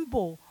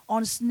trample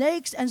on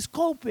snakes and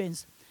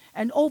scorpions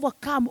and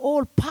overcome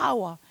all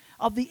power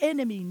of the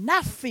enemy.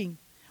 Nothing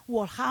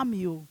will harm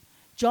you.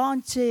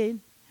 John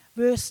 10,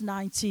 verse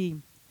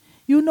 19.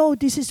 You know,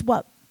 this is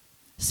what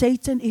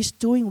Satan is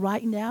doing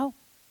right now.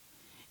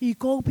 He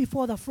goes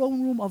before the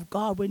throne room of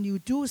God when you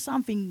do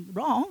something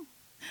wrong,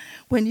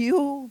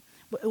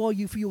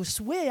 if you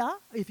swear,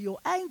 if you're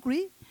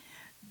angry,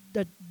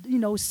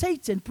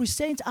 Satan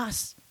presents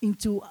us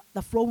into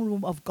the throne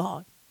room of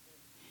God.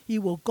 He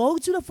will go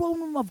to the throne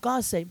room of God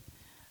and say,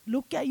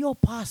 look at your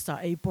pastor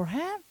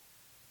Abraham.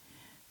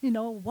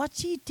 What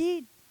he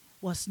did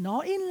was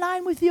not in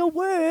line with your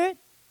word.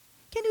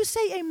 Can you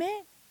say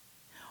amen?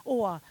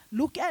 Or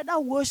look at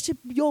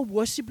your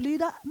worship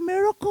leader,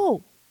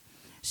 Miracle.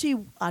 She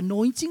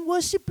anointing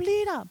worship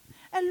leader.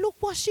 And look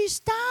what she's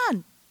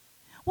done.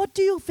 What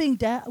do you think,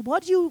 Dad?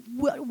 What do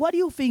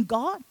you think,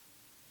 God?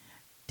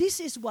 This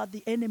is what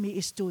the enemy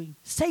is doing.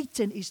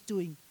 Satan is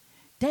doing.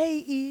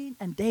 day in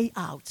and day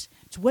out,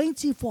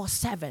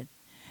 24/7,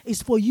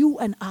 is for you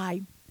and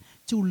I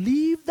to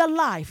live the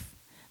life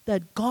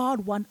that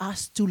God wants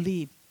us to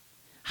live.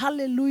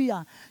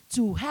 Hallelujah.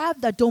 To have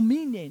the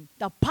dominion,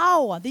 the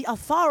power, the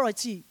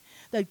authority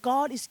that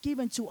God is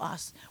given to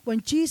us.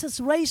 When Jesus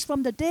raised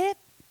from the dead,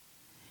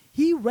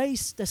 He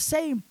raised the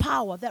same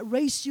power that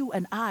raised you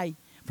and I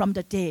from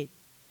the dead.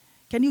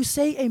 Can you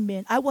say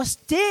amen? I was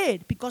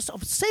dead because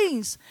of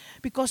sins,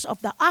 because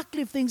of the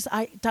ugly things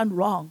I done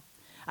wrong.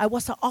 I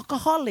was an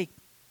alcoholic.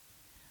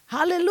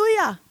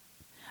 Hallelujah.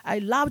 I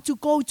love to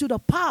go to the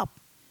pub,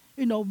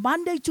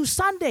 Monday to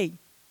Sunday.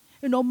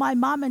 My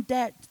mom and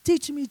dad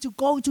teach me to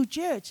go to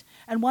church.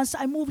 And once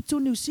I moved to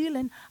New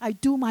Zealand, I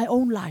do my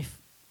own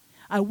life.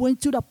 I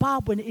went to the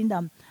pub when in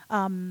the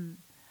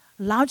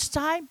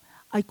lunchtime.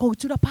 I go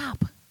to the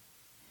pub.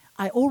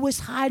 I always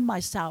hide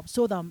myself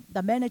so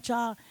the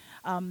manager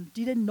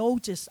didn't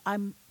notice I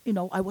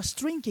was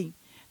drinking.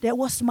 That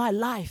was my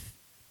life.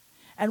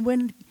 And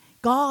when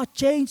God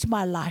changed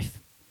my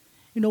life,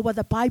 what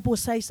the Bible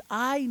says,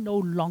 I no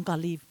longer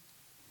live,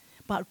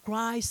 but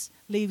Christ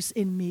lives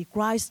in me.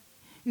 Christ,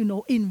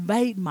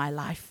 invade my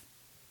life.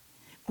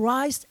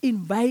 Christ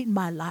invade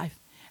my life.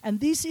 And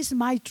this is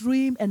my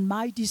dream and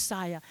my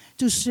desire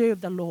to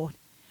serve the Lord.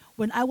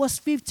 When I was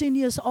 15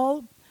 years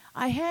old,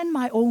 I had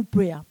my own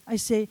prayer. I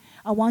say,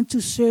 I want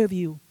to serve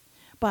you.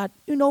 But,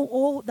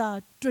 all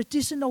the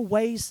traditional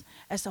ways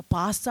as a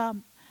pastor,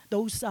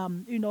 those,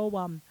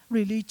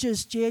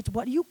 religious church,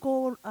 what you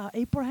call,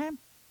 Abraham,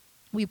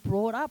 we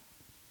brought up,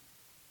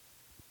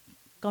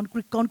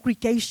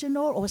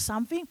 congregational or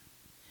something.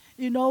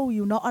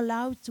 You're not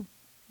allowed to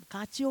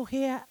cut your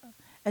hair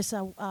as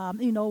a,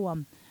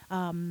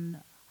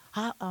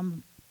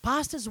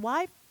 pastor's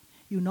wife.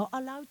 You're not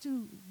allowed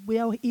to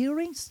wear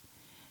earrings.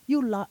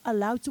 You're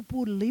allowed to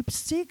put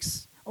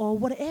lipsticks or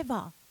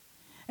whatever.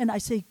 And I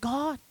say,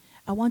 God,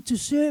 I want to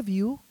serve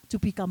you to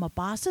become a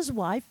pastor's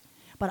wife,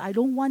 but I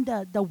don't want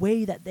the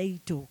way that they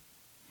do.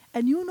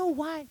 And you know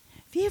why?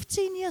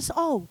 15 years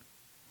old.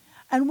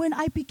 And when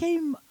I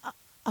became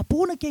a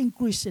born-again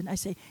Christian, I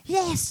say,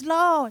 yes,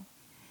 Lord,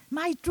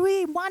 my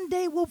dream one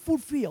day will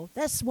fulfill.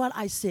 That's what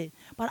I said.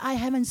 But I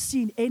haven't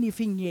seen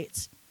anything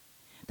yet.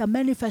 The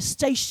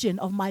manifestation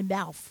of my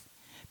mouth.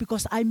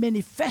 Because I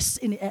manifest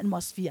in the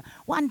atmosphere.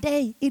 One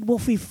day it will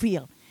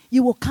fulfill.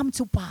 You will come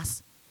to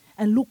pass.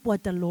 And look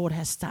what the Lord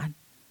has done.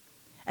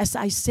 As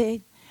I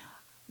said,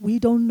 we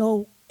don't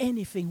know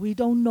anything. We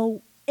don't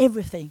know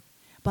everything.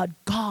 But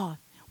God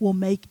will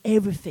make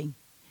everything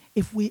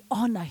if we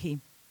honor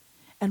Him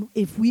and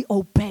if we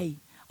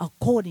obey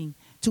according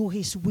to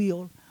His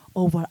will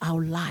over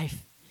our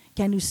life.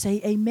 Can you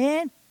say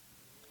amen?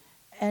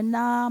 And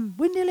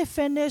we nearly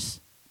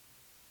finished.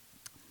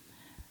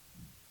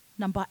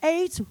 Number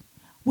 8,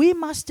 we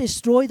must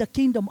destroy the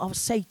kingdom of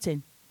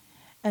Satan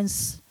and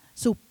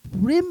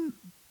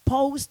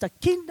superimpose the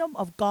kingdom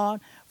of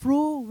God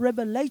through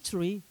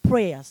revelatory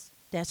prayers.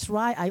 That's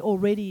right. I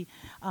already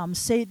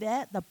said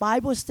that. The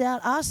Bible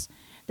tells us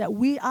that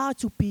we are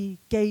to be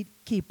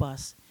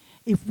gatekeepers.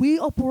 If we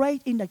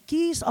operate in the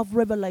keys of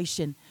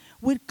revelation,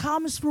 which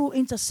comes through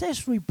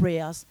intercessory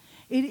prayers,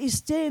 it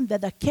is then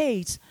that the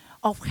gates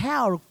of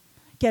hell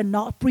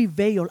cannot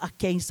prevail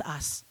against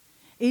us.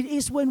 It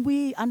is when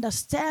we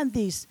understand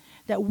this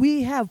that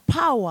we have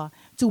power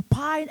to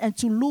bind and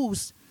to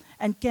loose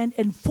and can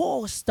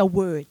enforce the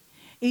word.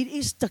 It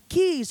is the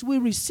keys we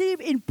receive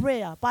in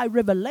prayer by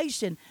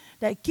revelation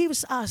that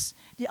gives us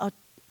the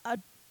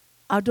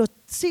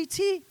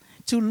audacity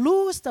to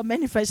lose the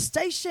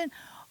manifestation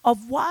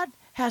of what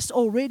has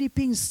already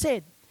been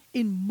set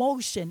in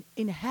motion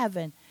in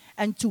heaven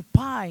and to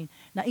bind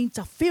the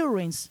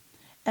interference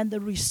and the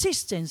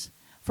resistance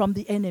from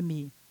the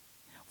enemy.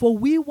 For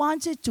we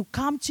wanted to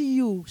come to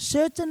you.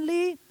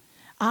 Certainly,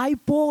 I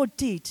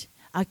bought it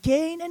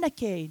again and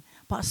again,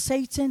 but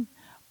Satan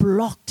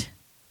blocked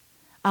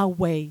our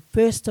way.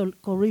 First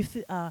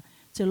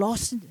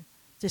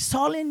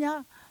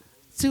Thessalonians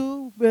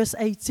 2, verse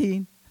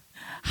 18.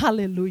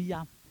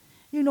 Hallelujah.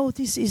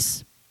 This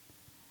is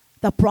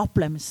the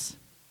problems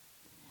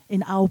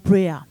in our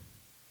prayer.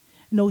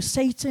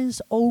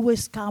 Satan's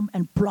always come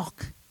and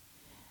block.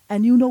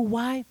 And you know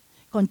why?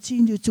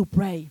 Continue to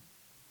pray.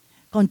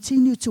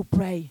 Continue to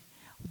pray.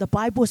 The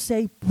Bible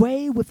says,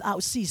 pray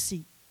without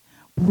ceasing.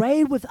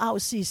 Pray without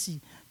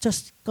ceasing.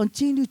 Just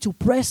continue to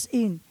press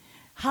in.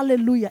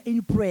 Hallelujah,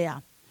 in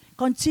prayer.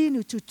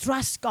 Continue to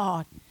trust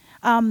God.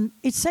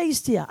 It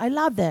says here, I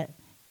love that,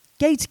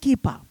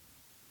 gatekeeper.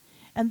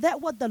 And that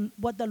what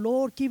the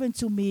Lord given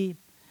to me,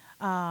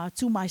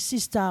 to my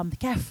sister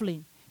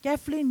Kathleen.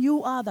 Kathleen,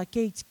 you are the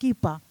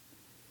gatekeeper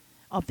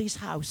of this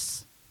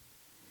house.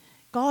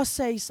 God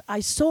says, I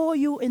saw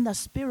you in the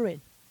spirit.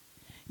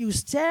 You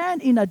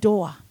stand in a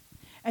door,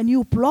 and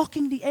you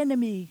blocking the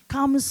enemy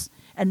comes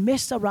and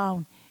mess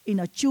around in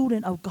the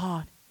children of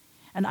God.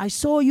 And I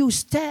saw you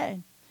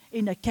stand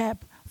in a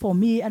gap for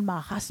me and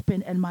my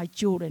husband and my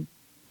children.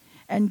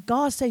 And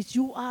God says,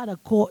 you are the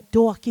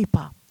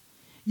doorkeeper.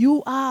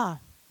 You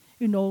are,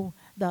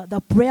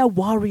 the prayer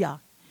warrior.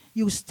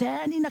 You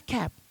stand in a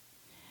gap.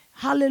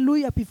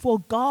 Hallelujah, before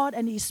God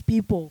and his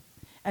people.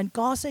 And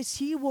God says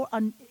he will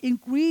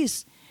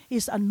increase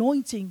his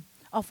anointing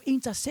of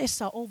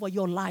intercessor over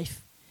your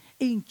life.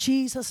 In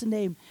Jesus'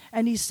 name.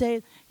 And he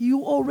said,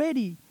 you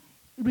already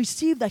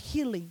received the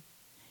healing.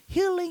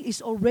 Healing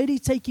is already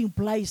taking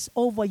place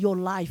over your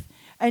life.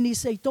 And he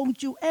said,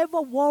 don't you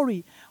ever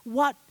worry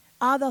what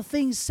other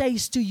things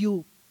says to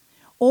you.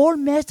 All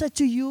matter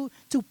to you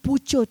to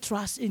put your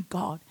trust in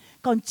God.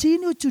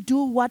 Continue to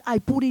do what I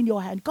put in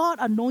your hand. God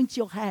anoint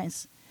your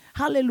hands.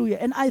 Hallelujah.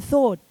 And I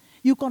thought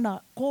you're going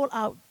to call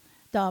out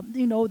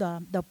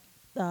the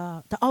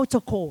altar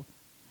call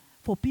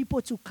for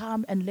people to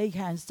come and lay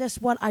hands. That's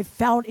what I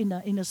found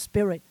in the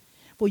spirit.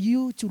 For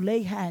you to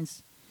lay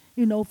hands,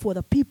 for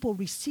the people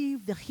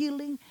receive the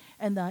healing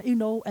and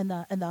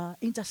the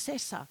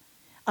intercessor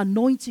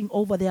anointing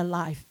over their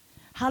life.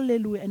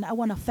 Hallelujah. And I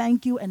want to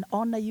thank you and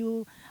honor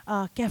you,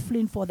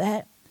 Kathleen, for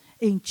that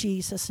in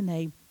Jesus'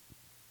 name.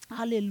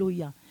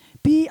 Hallelujah.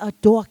 Be a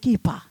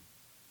doorkeeper,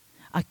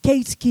 a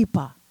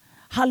gatekeeper.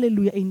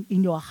 Hallelujah.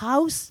 In your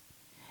house,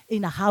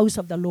 in the house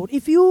of the Lord.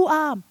 If you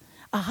are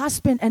a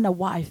husband and a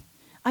wife,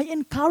 I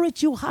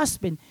encourage you,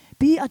 husband,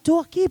 be a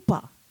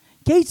doorkeeper,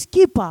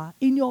 gatekeeper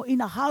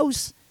in a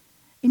house,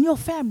 in your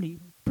family.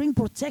 Bring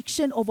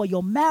protection over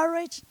your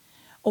marriage,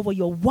 over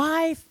your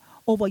wife,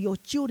 over your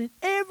children.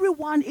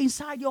 Everyone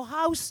inside your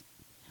house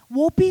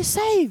will be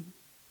saved.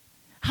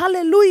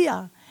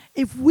 Hallelujah.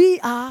 If we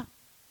are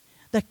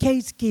the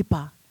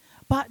gatekeeper.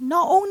 But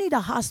not only the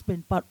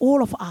husband, but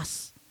all of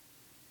us.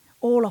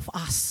 All of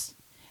us.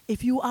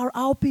 If you are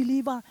our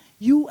believer,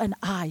 you and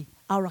I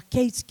are a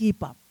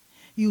gatekeeper.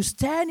 You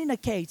stand in the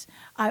gate.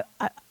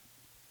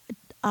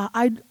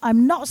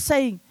 I'm not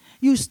saying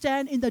you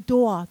stand in the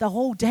door the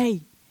whole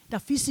day, the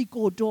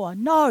physical door.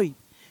 No.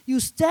 You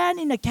stand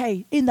in the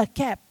gate, in the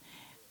gap,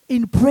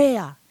 in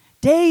prayer,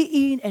 day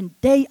in and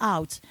day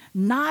out,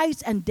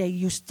 night and day.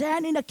 You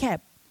stand in the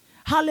gap.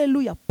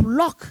 Hallelujah.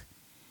 Block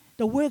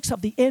the works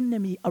of the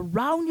enemy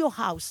around your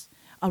house,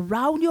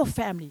 around your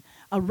family,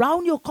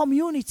 around your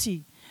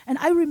community. And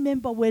I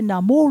remember when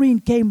Maureen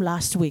came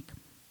last week.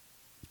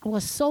 It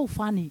was so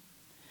funny.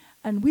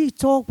 And we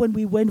talked when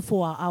we went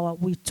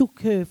we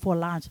took her for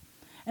lunch.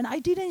 And I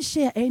didn't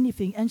share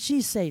anything. And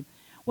she said,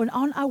 when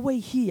on our way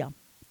here,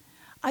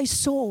 I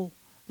saw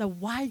the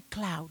white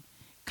cloud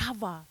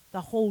cover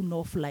the whole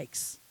North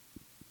Lakes.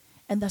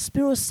 And the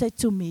Spirit said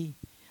to me,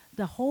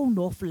 the whole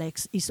North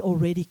Lakes is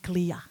already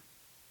clear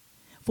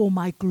for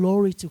my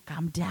glory to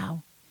come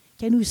down.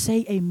 Can you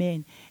say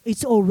amen?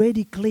 It's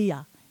already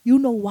clear. You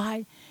know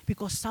why?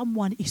 Because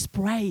someone is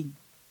praying.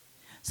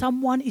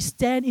 Someone is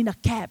standing in a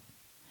gap.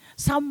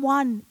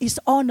 Someone is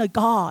on a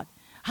guard.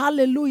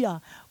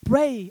 Hallelujah.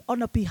 Pray on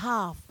the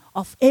behalf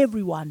of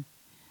everyone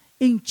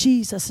in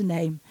Jesus'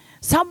 name.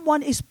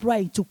 Someone is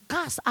praying to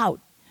cast out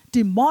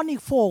demonic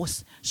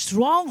force,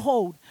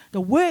 stronghold,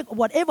 the work,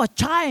 whatever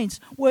giants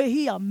were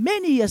here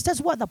many years.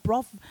 That's what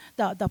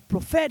the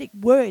prophetic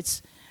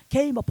words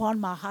came upon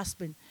my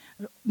husband.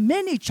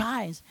 Many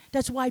giants.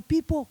 That's why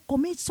people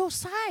commit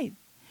suicide,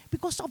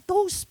 because of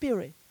those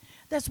spirits.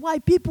 That's why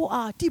people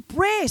are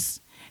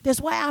depressed.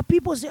 That's why our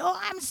people say, oh,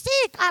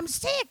 I'm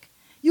sick.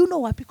 You know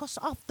what? Because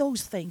of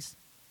those things.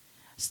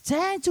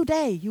 Stand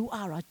today. You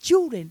are a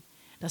children,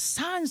 the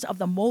sons of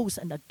the Most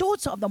and the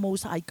daughters of the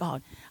Most High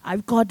God.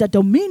 I've got the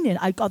dominion.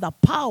 I've got the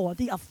power,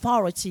 the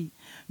authority.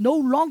 No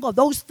longer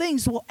those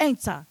things will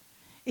enter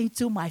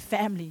into my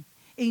family,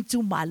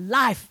 into my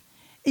life.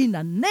 In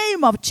the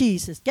name of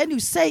Jesus. Can you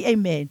say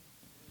amen?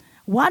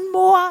 One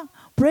more,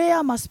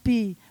 prayer must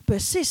be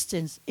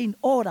persistence in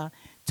order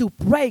to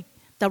break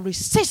the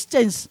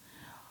resistance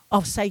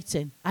of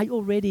Satan. I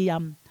already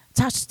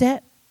touched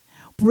that.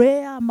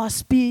 Prayer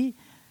must be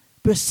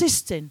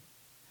persistent.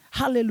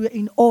 Hallelujah.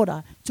 In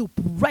order to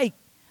break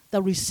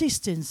the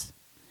resistance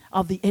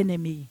of the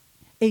enemy.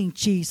 In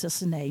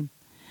Jesus' name.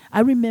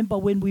 I remember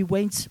when we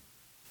went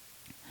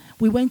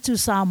to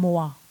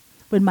Samoa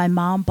when my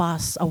mom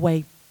passed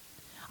away.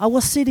 I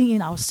was sitting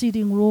in our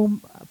sitting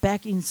room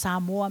back in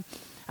Samoa.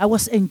 I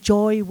was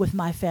enjoying with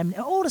my family.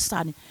 And all of a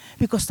sudden,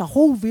 because the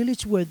whole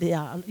village were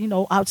there,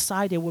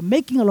 outside, they were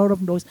making a lot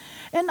of noise.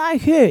 And I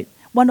heard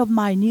one of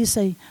my nieces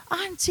say,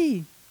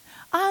 Auntie.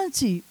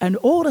 And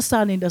all of a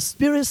sudden, the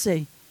spirit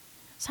say,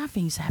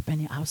 something's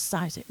happening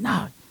outside. I said,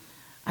 no,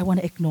 I want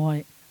to ignore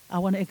it.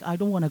 I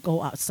don't want to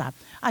go outside.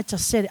 I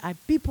just said,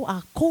 people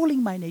are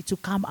calling my name to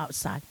come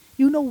outside.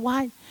 You know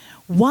why?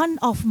 One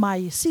of my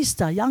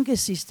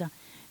youngest sister,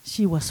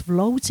 she was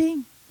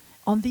floating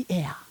on the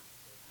air,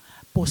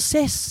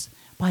 possessed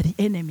by the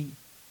enemy.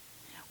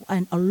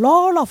 And a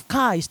lot of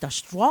guys, the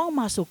strong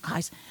muscle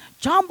guys,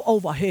 jump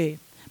over her.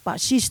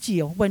 But she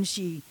still, when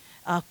she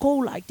go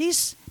like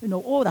this,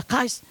 all the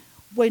guys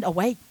went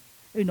away.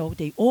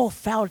 They all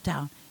fell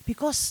down.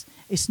 Because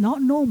it's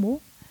not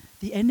normal.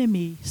 The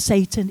enemy,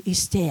 Satan,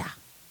 is there.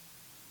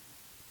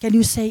 Can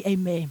you say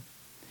amen?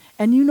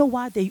 And you know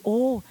what?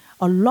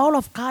 A lot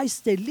of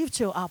guys, they lift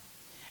her up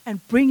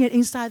and bring it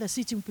inside the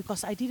sitting room,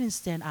 because I didn't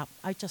stand up.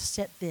 I just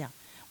sat there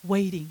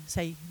waiting,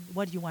 say,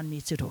 what do you want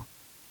me to do?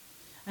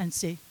 And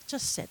say,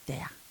 just sit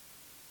there.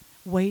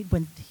 Wait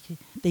when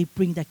they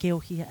bring the girl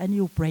here, and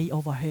you pray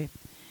over her.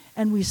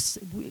 And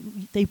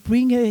they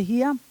bring her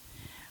here.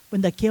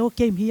 When the girl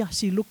came here,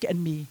 she looked at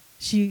me.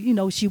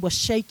 She was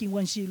shaking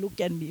when she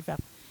looked at me.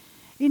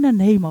 In the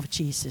name of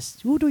Jesus,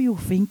 who do you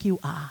think you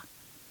are?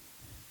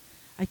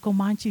 I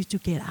command you to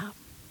get up.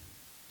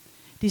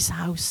 This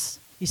house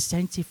is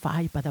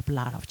sanctified by the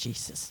blood of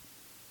Jesus.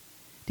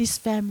 This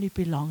family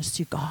belongs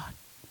to God.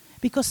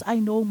 Because I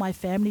know my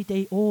family,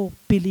 they all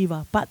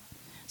believer, but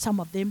some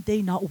of them,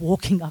 they not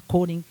walking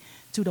according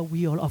to the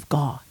will of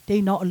God.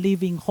 They not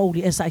living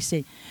holy. As I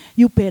say,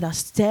 you better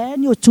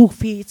stand your 2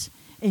 feet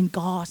in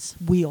God's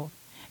will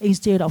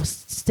instead of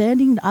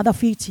standing other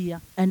feet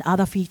here and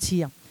other feet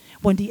here.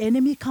 When the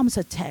enemy comes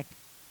attack,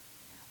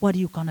 what are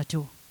you going to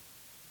do?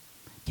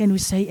 Can we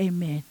say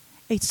amen?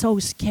 It's so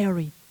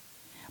scary.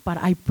 But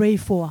I pray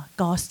for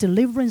God's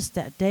deliverance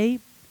that day.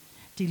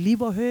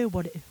 Deliver her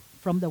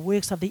from the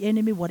works of the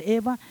enemy,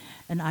 whatever.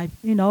 And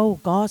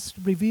God's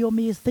revealed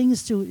me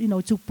things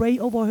to pray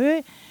over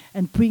her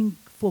and bring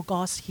for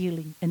God's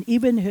healing. And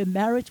even her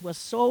marriage was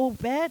so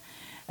bad,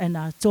 and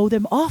I told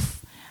them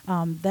off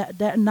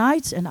that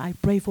night, and I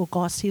pray for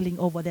God's healing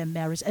over their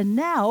marriage. And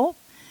now,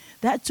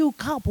 that 2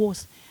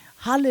 couples,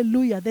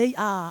 hallelujah, they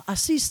are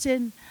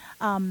assistant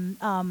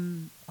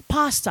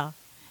pastor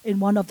in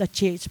one of the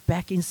church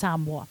back in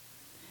Samoa.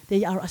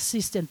 They are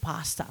assistant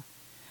pastor.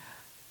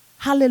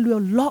 Hallelujah.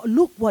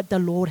 Look what the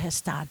Lord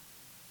has done.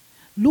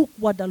 Look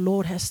what the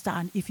Lord has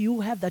done. If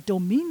you have the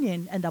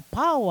dominion and the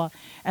power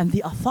and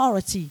the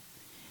authority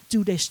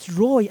to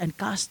destroy and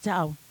cast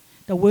down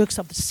the works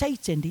of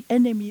Satan, the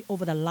enemy,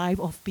 over the life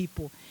of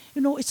people.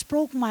 It's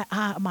broke my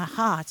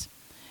heart.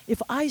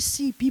 If I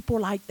see people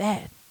like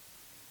that,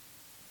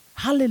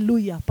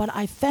 hallelujah. But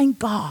I thank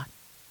God.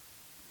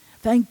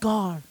 Thank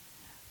God.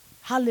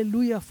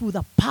 Hallelujah. Through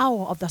the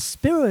power of the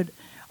Spirit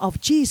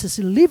of Jesus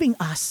living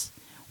us,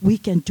 we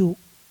can do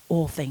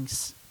all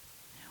things.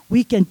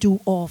 We can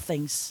do all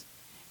things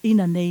in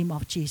the name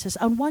of Jesus.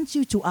 I want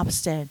you to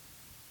upstand.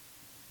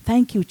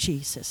 Thank you,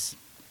 Jesus.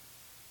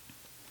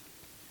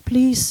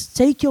 Please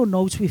take your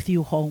notes with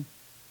you home.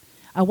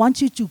 I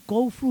want you to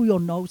go through your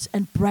notes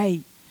and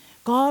pray.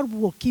 God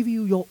will give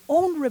you your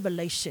own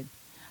revelation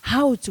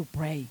how to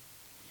pray.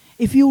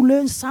 If you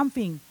learn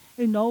something,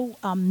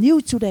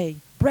 new today,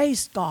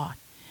 praise God.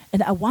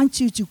 And I want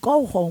you to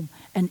go home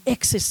and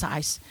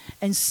exercise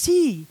and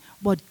see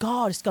what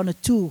God is going to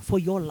do for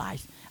your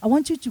life. I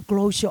want you to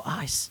close your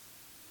eyes.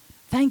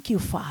 Thank you,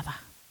 Father.